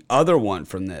 The other one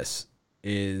from this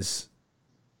is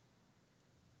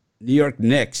New York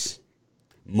Knicks,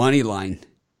 money line,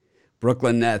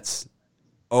 Brooklyn Nets,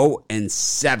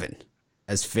 0-7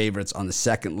 as favorites on the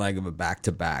second leg of a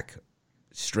back-to-back,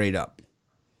 straight up.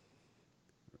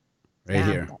 Right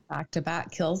here.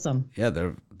 Back-to-back kills them. Yeah,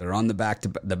 they're on the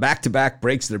back-to-back. The back-to-back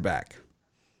breaks their back.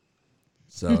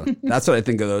 So that's what I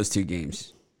think of those two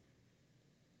games.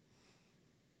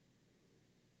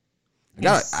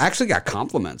 I actually got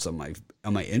compliments on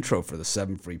my intro for the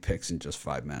 7 free picks in just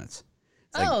 5 minutes.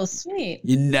 Sweet.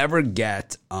 You never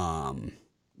get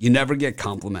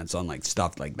compliments on like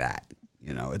stuff like that.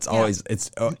 It's always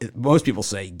most people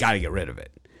say you got to get rid of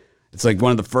it. It's like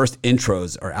one of the first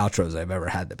intros or outros I've ever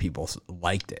had that people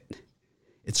liked it.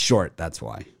 It's short, that's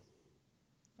why.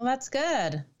 Well, that's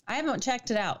good. I haven't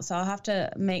checked it out, so I'll have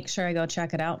to make sure I go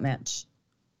check it out, Mitch.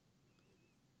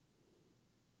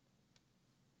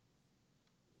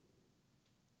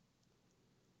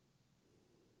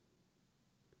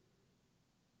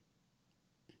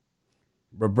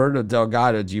 Roberto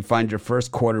Delgado, do you find your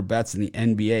first quarter bets in the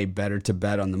NBA better to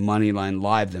bet on the money line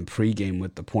live than pregame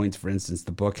with the points? For instance,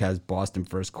 the book has Boston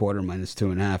first quarter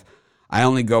 -2.5. I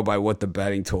only go by what the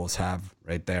betting tools have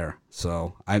right there.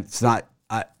 So it's not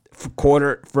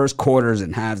first quarters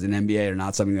and halves in NBA are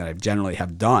not something that I generally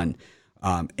have done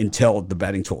until the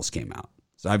betting tools came out.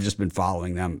 So I've just been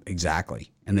following them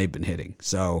exactly, and they've been hitting.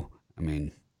 So I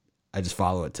mean, I just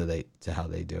follow it to how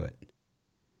they do it.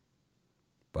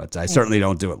 But I certainly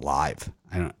don't do it live.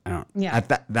 I don't. Yeah.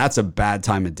 That's a bad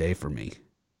time of day for me.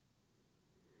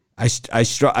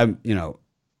 I'm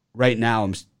right now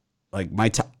I'm like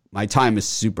my time is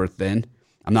super thin.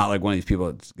 I'm not like one of these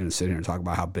people that's going to sit here and talk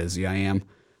about how busy I am.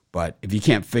 But if you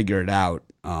can't figure it out,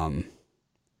 by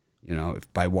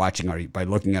looking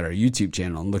at our YouTube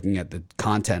channel and looking at the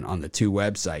content on the two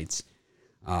websites,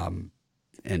 and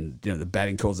the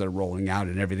betting tools that are rolling out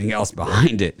and everything else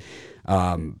behind it,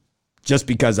 just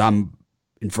because I'm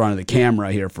in front of the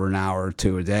camera here for an hour or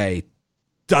two a day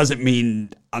doesn't mean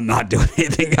I'm not doing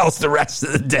anything else the rest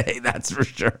of the day. That's for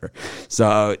sure.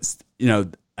 So it's,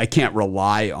 I can't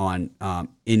rely on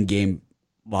in-game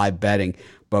live betting,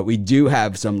 but we do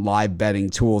have some live betting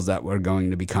tools that we're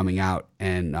going to be coming out,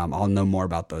 and I'll know more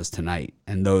about those tonight,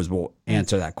 and those will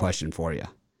answer that question for you.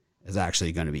 It's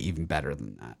actually going to be even better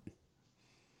than that.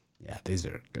 Yeah, these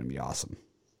are going to be awesome.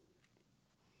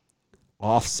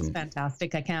 Awesome. It's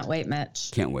fantastic. I can't wait,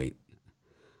 Mitch. Can't wait.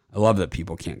 I love that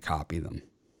people can't copy them.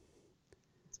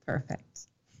 It's perfect.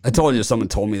 I told you, someone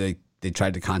told me they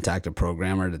tried to contact a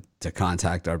programmer to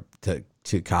contact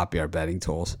to copy our betting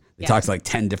tools. They talked to like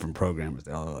 10 different programmers.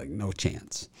 They're all like, no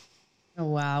chance. Oh,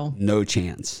 wow. No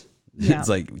chance. Yeah. It's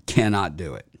like, we cannot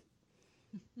do it.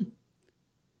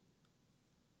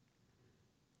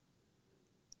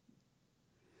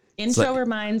 Intro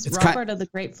reminds Robert of the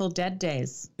Grateful Dead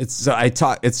days. It's kind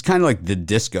of like the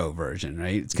disco version,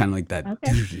 right? It's kind of like that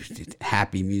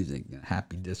happy music,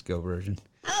 happy disco version.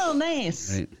 Oh,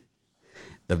 nice. Right.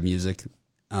 The music.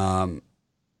 When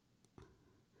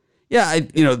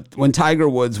Tiger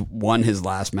Woods won his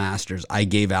last Masters, I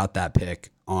gave out that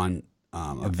pick on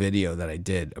a video that I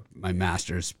did, my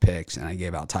Masters picks, and I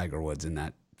gave out Tiger Woods in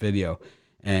that video,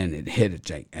 and it hit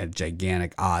at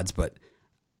gigantic odds. But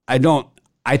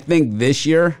I think this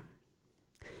year,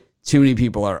 too many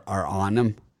people are on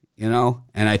him,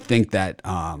 and I think that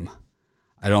I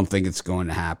don't think it's going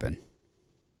to happen.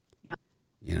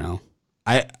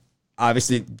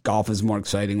 Obviously golf is more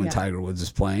exciting when Tiger Woods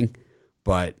is playing,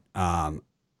 but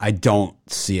I don't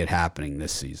see it happening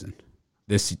this season,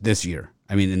 this year.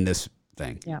 I mean, in this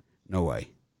thing, no way.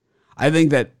 I think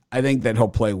that he'll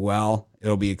play well.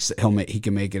 He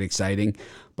can make it exciting,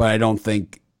 but I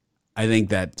think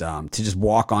that to just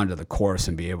walk onto the course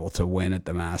and be able to win at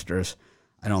the Masters,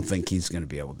 I don't think he's going to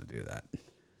be able to do that. Yeah,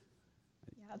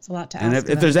 that's a lot to ask. And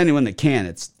if there's anyone that can,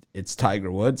 it's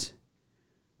Tiger Woods.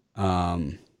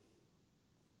 But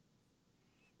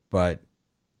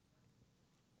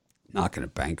not going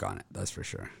to bank on it. That's for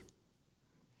sure.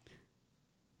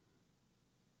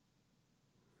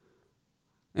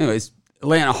 Anyways,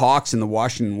 Atlanta Hawks and the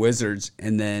Washington Wizards,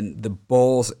 and then the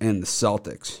Bulls and the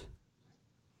Celtics.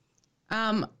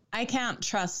 I can't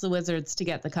trust the Wizards to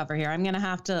get the cover here. I'm going to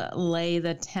have to lay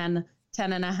the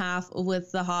 10.5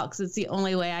 with the Hawks. It's the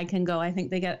only way I can go. I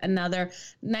think they get another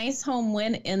nice home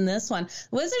win in this one.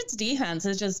 Wizards defense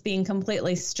is just being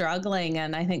completely struggling,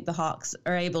 and I think the Hawks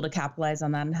are able to capitalize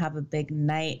on that and have a big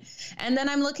night. And then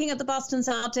I'm looking at the Boston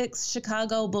Celtics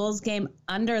Chicago Bulls game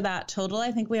under that total.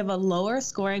 I think we have a lower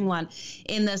scoring one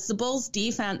in this. The Bulls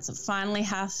defense finally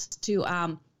has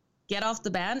to get off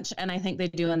the bench, and I think they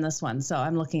do in this one. So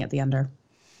I'm looking at the under.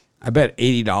 I bet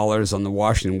 $80 on the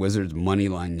Washington Wizards money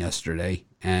line yesterday,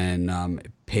 and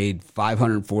it paid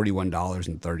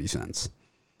 $541.30.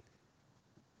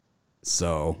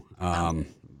 So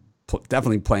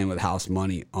definitely playing with house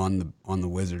money on the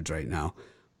Wizards right now.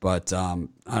 But I don't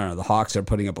know. The Hawks are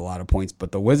putting up a lot of points,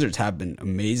 but the Wizards have been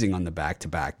amazing on the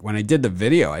back-to-back. When I did the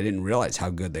video, I didn't realize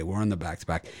how good they were on the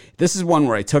back-to-back. This is one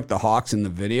where I took the Hawks in the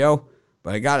video,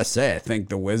 but I gotta say, I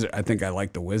think I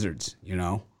like the Wizards.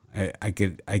 I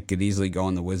could easily go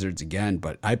on the Wizards again,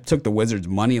 but I took the Wizards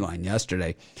money line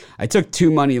yesterday. I took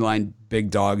 2 money line big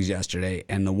dogs yesterday,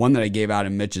 and the one that I gave out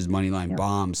in Mitch's money line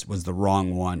bombs was the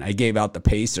wrong one. I gave out the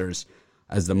Pacers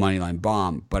as the money line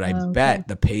bomb, but I bet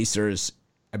the Pacers.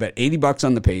 I bet $80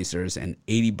 on the Pacers and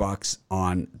 $80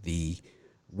 on the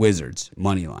Wizards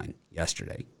money line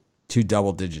yesterday. 2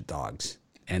 double-digit dogs.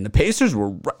 And the Pacers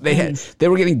were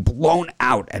getting blown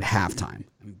out at halftime.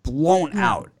 Blown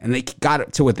out. And they got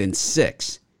it to within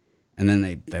 6. And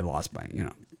then they lost by,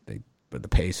 the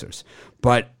Pacers.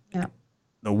 But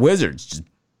the Wizards just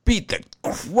beat the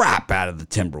crap out of the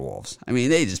Timberwolves. I mean,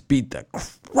 they just beat the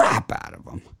crap out of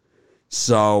them.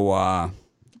 So, I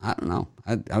don't know.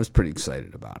 I was pretty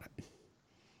excited about it.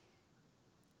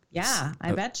 Yeah,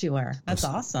 I bet you were. That's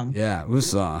awesome. Yeah, it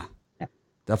was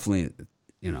definitely,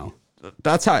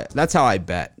 that's how I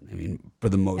bet. I mean, for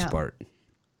the most part.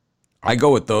 I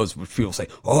go with those which people say,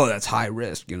 oh, that's high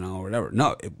risk, or whatever.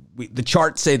 No, the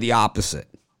charts say the opposite.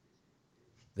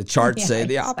 The charts say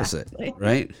the opposite,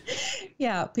 right?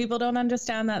 Yeah, people don't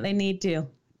understand that. They need to.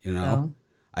 So.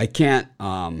 I can't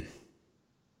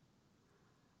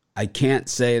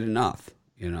say it enough,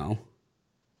 I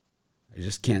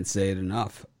just can't say it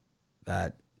enough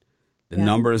that the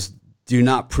numbers do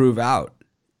not prove out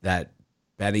that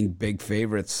betting big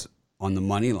favorites on the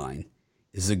money line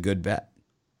is a good bet.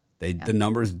 The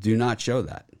numbers do not show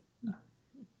that.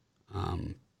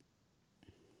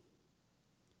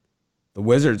 The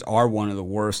Wizards are one of the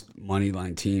worst money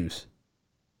line teams,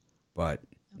 but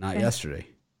not yesterday.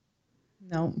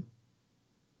 No.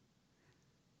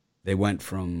 They went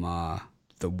from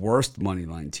the worst money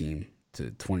line team to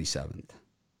 27th.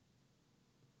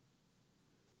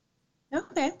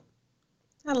 Okay.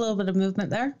 Had a little bit of movement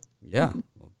there. Yeah.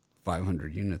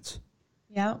 500 units.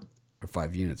 Yeah. Or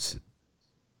 5 units.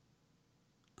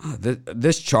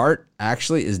 This chart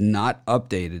actually is not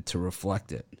updated to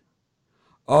reflect it.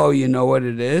 Oh, you know what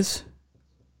it is?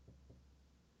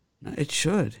 No, it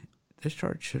should. This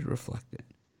chart should reflect it.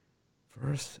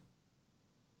 First.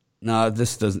 No,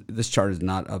 this doesn't. This chart is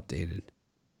not updated.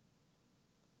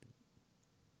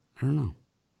 I don't know.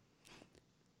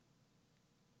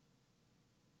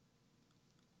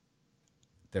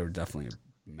 They were definitely a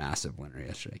massive winner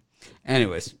yesterday.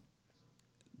 Anyways,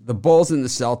 the Bulls and the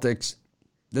Celtics.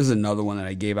 This is another one that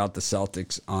I gave out the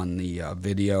Celtics on the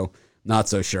video. Not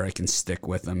so sure I can stick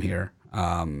with them here.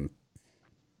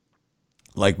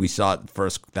 Like we saw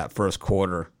that first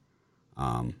quarter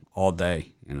all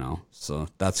day, So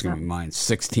that's going to be mine.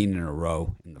 16 in a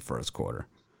row in the first quarter.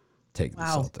 Take the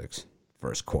Celtics.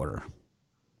 First quarter.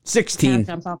 16 in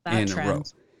a row.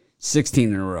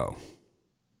 16 in a row.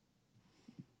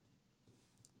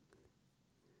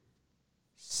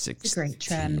 16 it's a great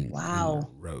trend. Wow. In a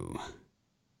row.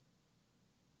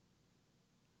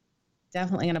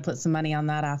 Definitely going to put some money on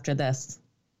that after this.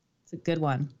 It's a good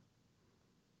one.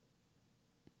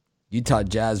 Utah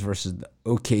Jazz versus the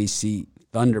OKC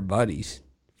Thunder Buddies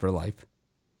for life.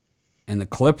 And the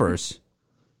Clippers,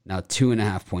 now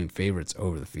 2.5-point favorites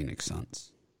over the Phoenix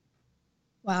Suns.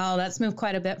 Wow, that's moved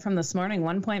quite a bit from this morning.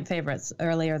 1-point favorites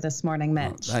earlier this morning,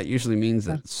 Mitch. Well, that usually means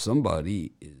that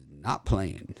somebody is not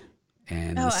playing.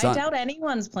 And I doubt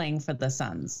anyone's playing for the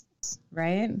Suns,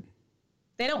 right?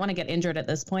 They don't want to get injured at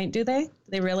this point, do they?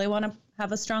 They really want to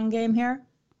have a strong game here?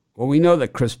 Well, we know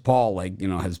that Chris Paul,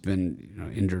 has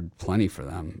been, injured plenty for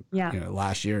them. Yeah.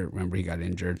 Last year, remember, he got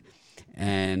injured.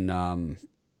 And,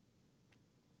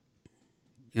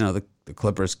 the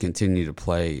Clippers continue to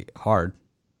play hard.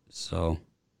 So.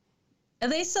 Are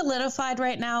they solidified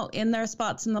right now in their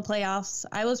spots in the playoffs?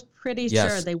 I was pretty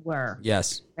sure they were.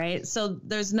 Yes. Right? So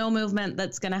there's no movement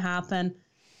that's going to happen.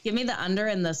 Give me the under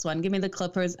in this one. Give me the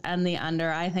Clippers and the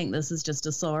under. I think this is just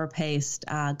a slower paced,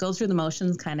 go through the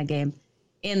motions kind of game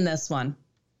in this one.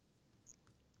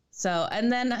 So,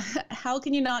 and then how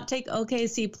can you not take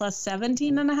OKC plus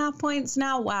 17.5 points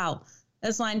now? Wow.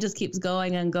 This line just keeps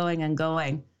going and going and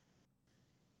going.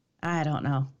 I don't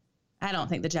know. I don't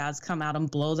think the Jazz come out and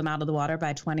blow them out of the water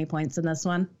by 20 points in this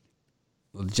one.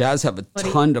 Well, the Jazz have a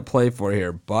ton to play for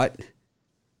here, but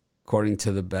according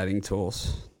to the betting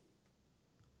tools,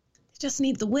 just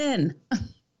need the win.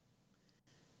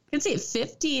 Could see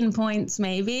 15 points,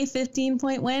 maybe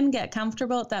 15-point win, get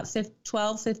comfortable at that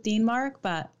 12-15 mark,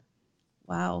 but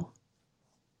wow.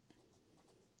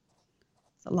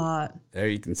 It's a lot. There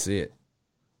you can see it.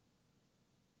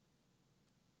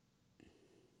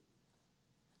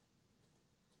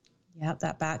 Yep,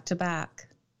 that back-to-back.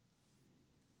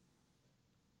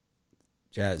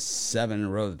 Jazz 7 in a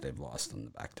row that they've lost on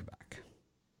the back-to-back.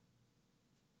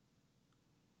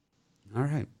 All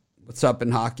right. What's up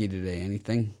in hockey today?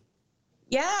 Anything?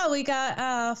 Yeah, we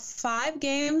got 5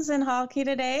 games in hockey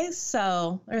today,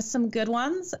 so there's some good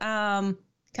ones.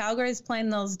 Calgary's playing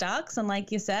those Ducks, and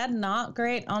like you said, not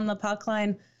great on the puck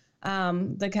line.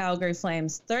 The Calgary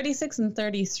Flames,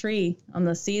 36-33 on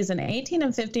the season,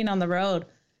 18-15 on the road.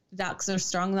 The Ducks are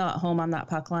strong, though, at home on that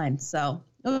puck line. So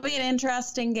it'll be an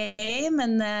interesting game.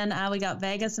 And then we got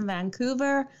Vegas and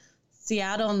Vancouver,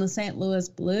 Seattle and the St. Louis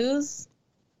Blues.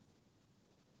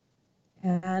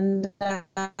 And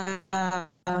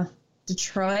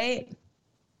Detroit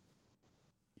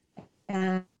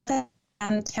and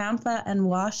and Tampa and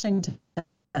Washington.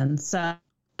 So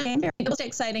the most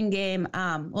exciting game,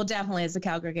 well, definitely is the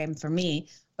Calgary game for me.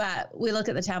 But we look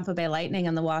at the Tampa Bay Lightning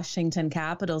and the Washington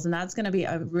Capitals, and that's going to be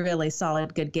a really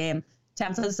solid, good game.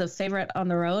 Tampa's a favorite on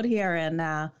the road here,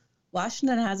 and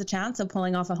Washington has a chance of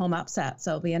pulling off a home upset,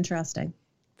 so it'll be interesting.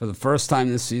 For the first time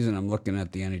this season, I'm looking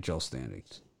at the NHL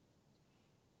standings.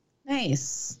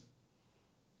 Nice.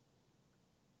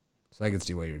 So I can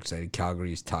see why you're excited.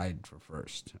 Calgary's tied for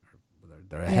first.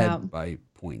 They're ahead by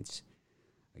points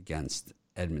against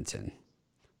Edmonton,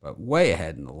 but way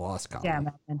ahead in the loss column.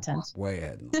 Yeah, Edmonton. Way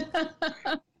ahead in the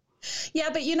loss. Yeah,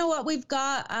 but you know what? We've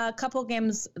got a couple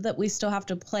games that we still have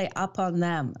to play up on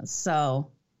them.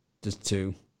 So just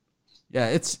 2.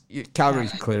 Yeah,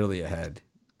 Calgary's clearly ahead.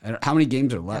 How many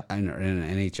games are left in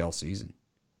an NHL season?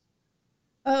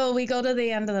 Oh, we go to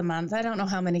the end of the month. I don't know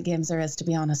how many games there is, to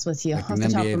be honest with you. Like Off the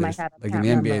top of my head, like in the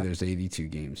NBA, there's 82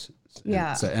 games.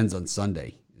 Yeah. So it ends on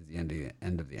Sunday, is the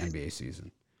end of the NBA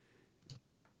season.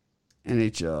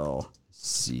 NHL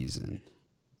season.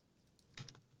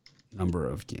 Number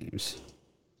of games.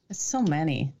 It's so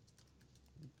many.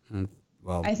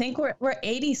 Well, I think we're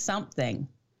 80 something.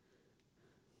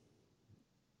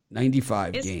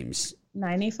 95 games.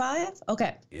 95?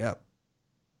 Okay. Yep.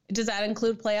 Does that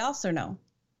include playoffs or no?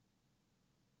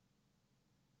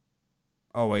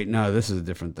 Oh, wait. No, this is a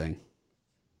different thing.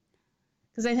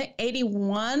 Because I think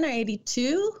 81 or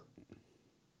 82?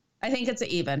 I think it's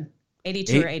even.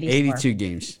 82 or 84. 82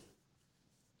 games.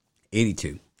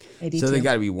 82. 82. So they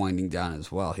got to be winding down as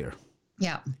well here.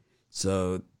 Yeah.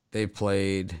 So they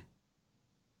played,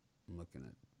 I'm looking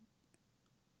at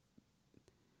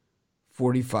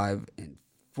 45 and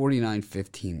 49,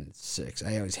 15, and 6.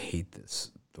 I always hate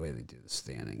this, the way they do the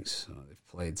standings. So they've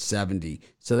played 70.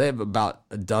 So they have about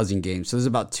a dozen games. So there's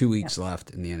about 2 weeks left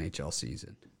in the NHL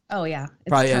season. Oh, yeah.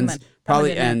 It's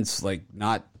probably ends like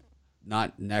not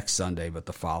next Sunday, but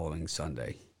the following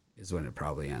Sunday is when it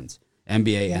probably ends.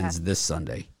 NBA ends this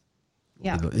Sunday.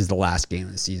 Yeah. Is the last game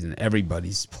of the season.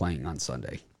 Everybody's playing on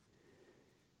Sunday.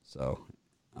 So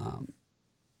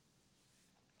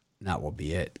that will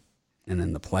be it. And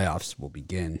then the playoffs will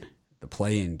begin. The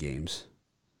play-in games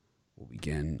will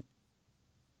begin.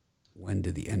 When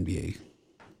did the NBA?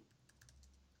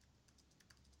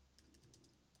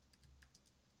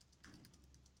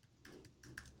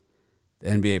 The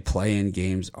NBA play-in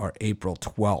games are April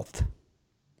 12th.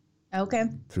 Okay.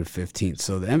 Through 15th.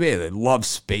 So the NBA, they love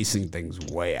spacing things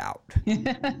way out. They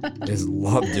just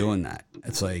love doing that.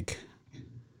 It's like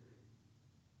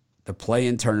the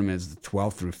play-in tournament is the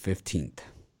 12th through 15th.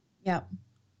 Yeah.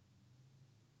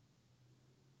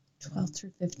 12th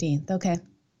through 15th. Okay.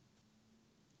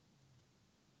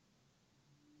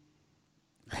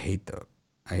 I hate the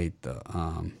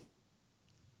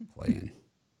play-in.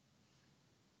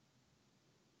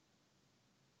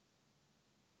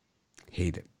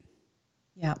 Hate it.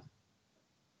 Yeah.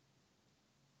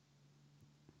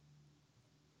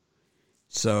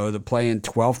 So the play-in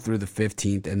 12th through the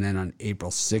 15th, and then on April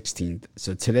 16th.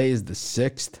 So today is the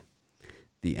 6th.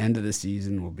 The end of the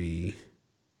season will be.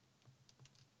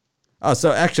 Oh,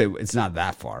 so actually, it's not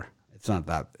that far. It's not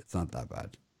that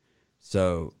bad.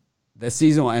 So the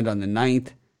season will end on the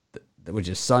 9th, which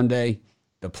is Sunday.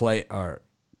 The play or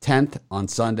 10th on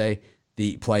Sunday.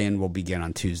 The play-in will begin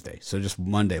on Tuesday. So just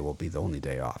Monday will be the only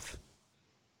day off.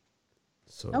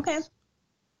 So okay.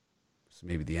 So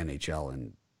maybe the NHL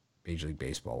and Major League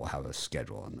Baseball will have a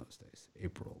schedule on those days.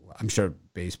 April. I'm sure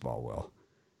baseball will.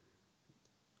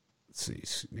 Let's see.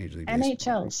 Major League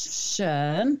Baseball. NHL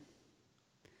should.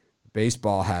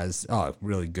 Baseball has a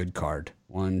really good card.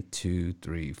 1, 2,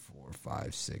 3, 4,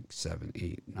 5, 6, 7,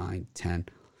 8, 9, 10,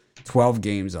 12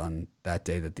 games on that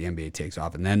day that the NBA takes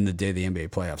off. And then the day the NBA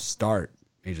playoffs start,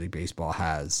 Major League Baseball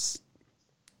has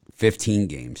 15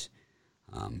 games,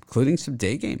 including some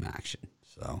day game action.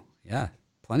 So, yeah,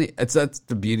 plenty. That's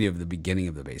the beauty of the beginning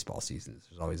of the baseball season.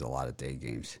 There's always a lot of day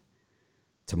games.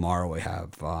 Tomorrow we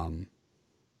have the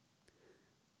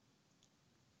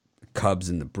Cubs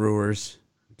and the Brewers.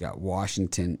 We got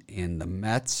Washington and the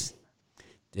Mets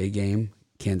day game.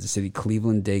 Kansas City,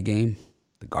 Cleveland day game.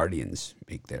 The Guardians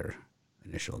make their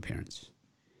initial appearance.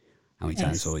 How many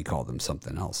times will we call them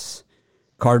something else?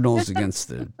 Cardinals against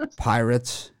the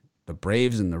Pirates, the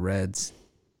Braves and the Reds.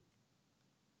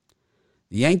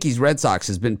 The Yankees-Red Sox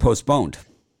has been postponed.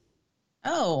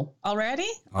 Oh, already?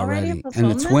 And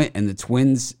the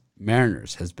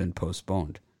Twins-Mariners has been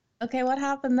postponed. Okay, what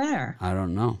happened there? I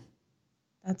don't know.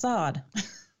 That's odd.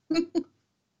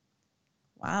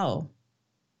 Wow.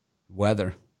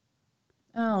 Weather.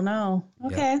 Oh, no.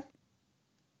 Okay.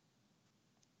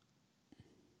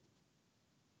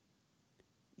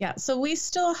 Yeah, so we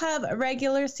still have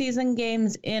regular season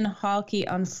games in hockey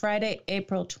on Friday,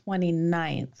 April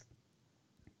 29th.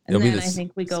 And then I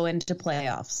think we go into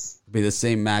playoffs. Be the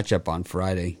same matchup on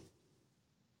Friday.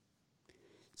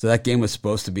 So that game was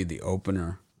supposed to be the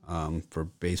opener for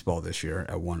baseball this year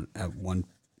at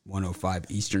 1:05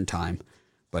 Eastern time,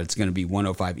 but it's going to be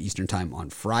 1:05 Eastern time on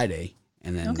Friday,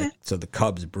 and then so the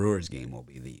Cubs Brewers game will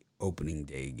be the opening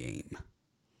day game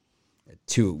at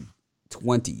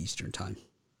 2:20 Eastern time.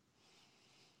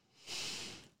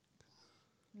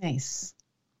 Nice.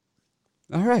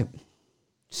 All right.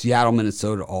 Seattle,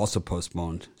 Minnesota also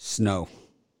postponed. Snow.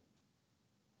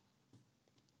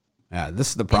 Yeah, this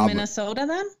is the problem. In Minnesota,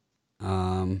 then?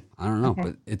 I don't know,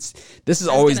 but this is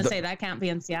I was always going to say that can't be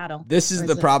in Seattle. This is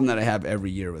the problem that I have every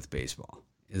year with baseball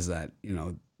is that,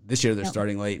 this year they're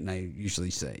starting late, and I usually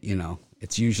say,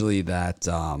 it's usually that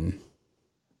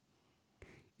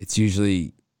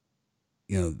they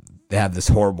have this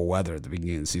horrible weather at the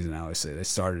beginning of the season. I always say they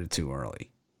started it too early.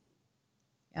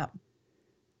 Yep.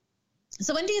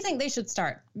 So when do you think they should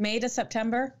start? May to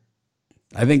September?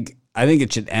 I think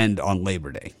it should end on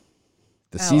Labor Day.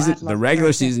 The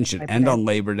regular season should end on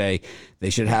Labor Day. They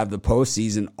should have the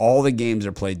postseason. All the games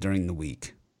are played during the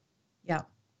week. Yeah.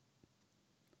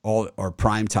 Or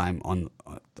prime time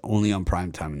only on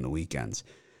prime time in the weekends,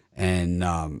 and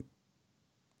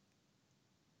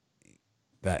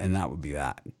that would be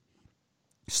that.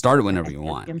 Start it whenever you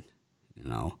want,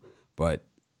 but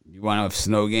you want to have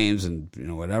snow games and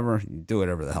whatever, you do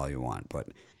whatever the hell you want. But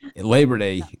at Labor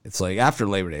Day, it's like after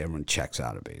Labor Day, everyone checks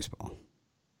out of baseball.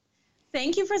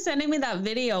 Thank you for sending me that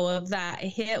video of that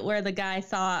hit where the guy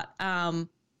thought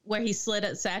where he slid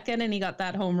at second and he got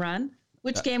that home run.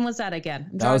 Which game was that again?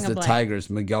 That was the Tigers,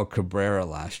 Miguel Cabrera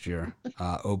last year,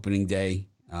 opening day.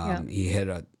 He hit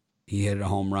a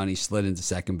home run. He slid into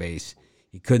second base.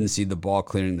 He couldn't see the ball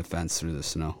clearing the fence through the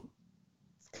snow.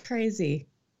 It's crazy.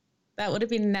 That would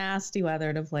have been nasty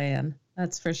weather to play in.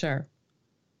 That's for sure.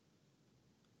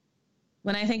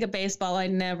 When I think of baseball, I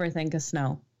never think of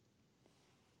snow.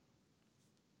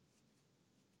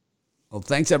 Well,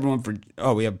 thanks everyone for.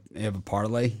 Oh, we have a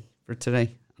parlay for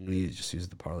today. I'm going to just use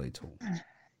the parlay tool.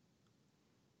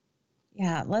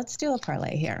 Yeah, let's do a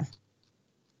parlay here.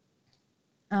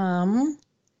 I'm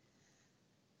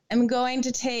going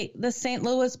to take the St.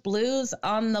 Louis Blues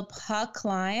on the puck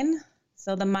line.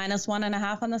 So the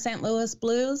 -1.5 on the St. Louis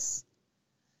Blues.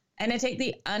 And I take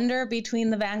the under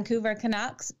between the Vancouver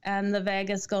Canucks and the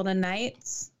Vegas Golden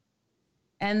Knights.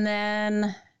 And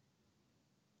then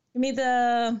give me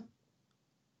the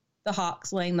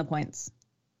Hawks laying the points.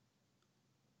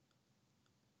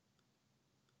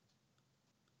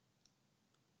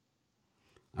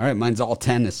 All right, mine's all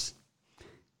tennis.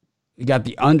 We got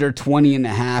the under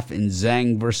 20.5 in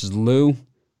Zhang versus Liu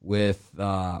with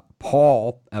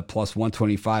Paul at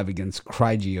 +125 against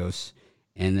Kyrgios,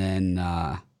 and then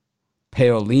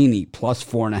Paolini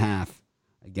 +4.5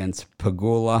 against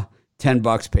Pegula.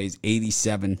 $10 pays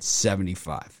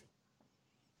 87.75.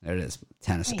 There it is,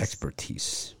 tennis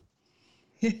expertise.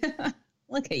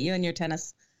 Look at you and your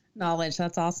tennis knowledge.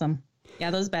 That's awesome.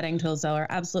 Yeah, those betting tools, though, are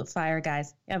absolute fire,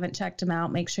 guys. If you haven't checked them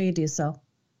out, make sure you do so.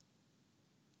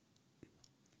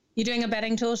 You doing a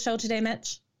betting tools show today,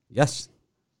 Mitch? Yes.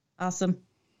 Awesome.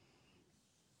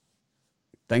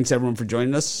 Thanks, everyone, for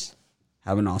joining us.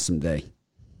 Have an awesome day.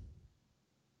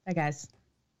 Bye, guys.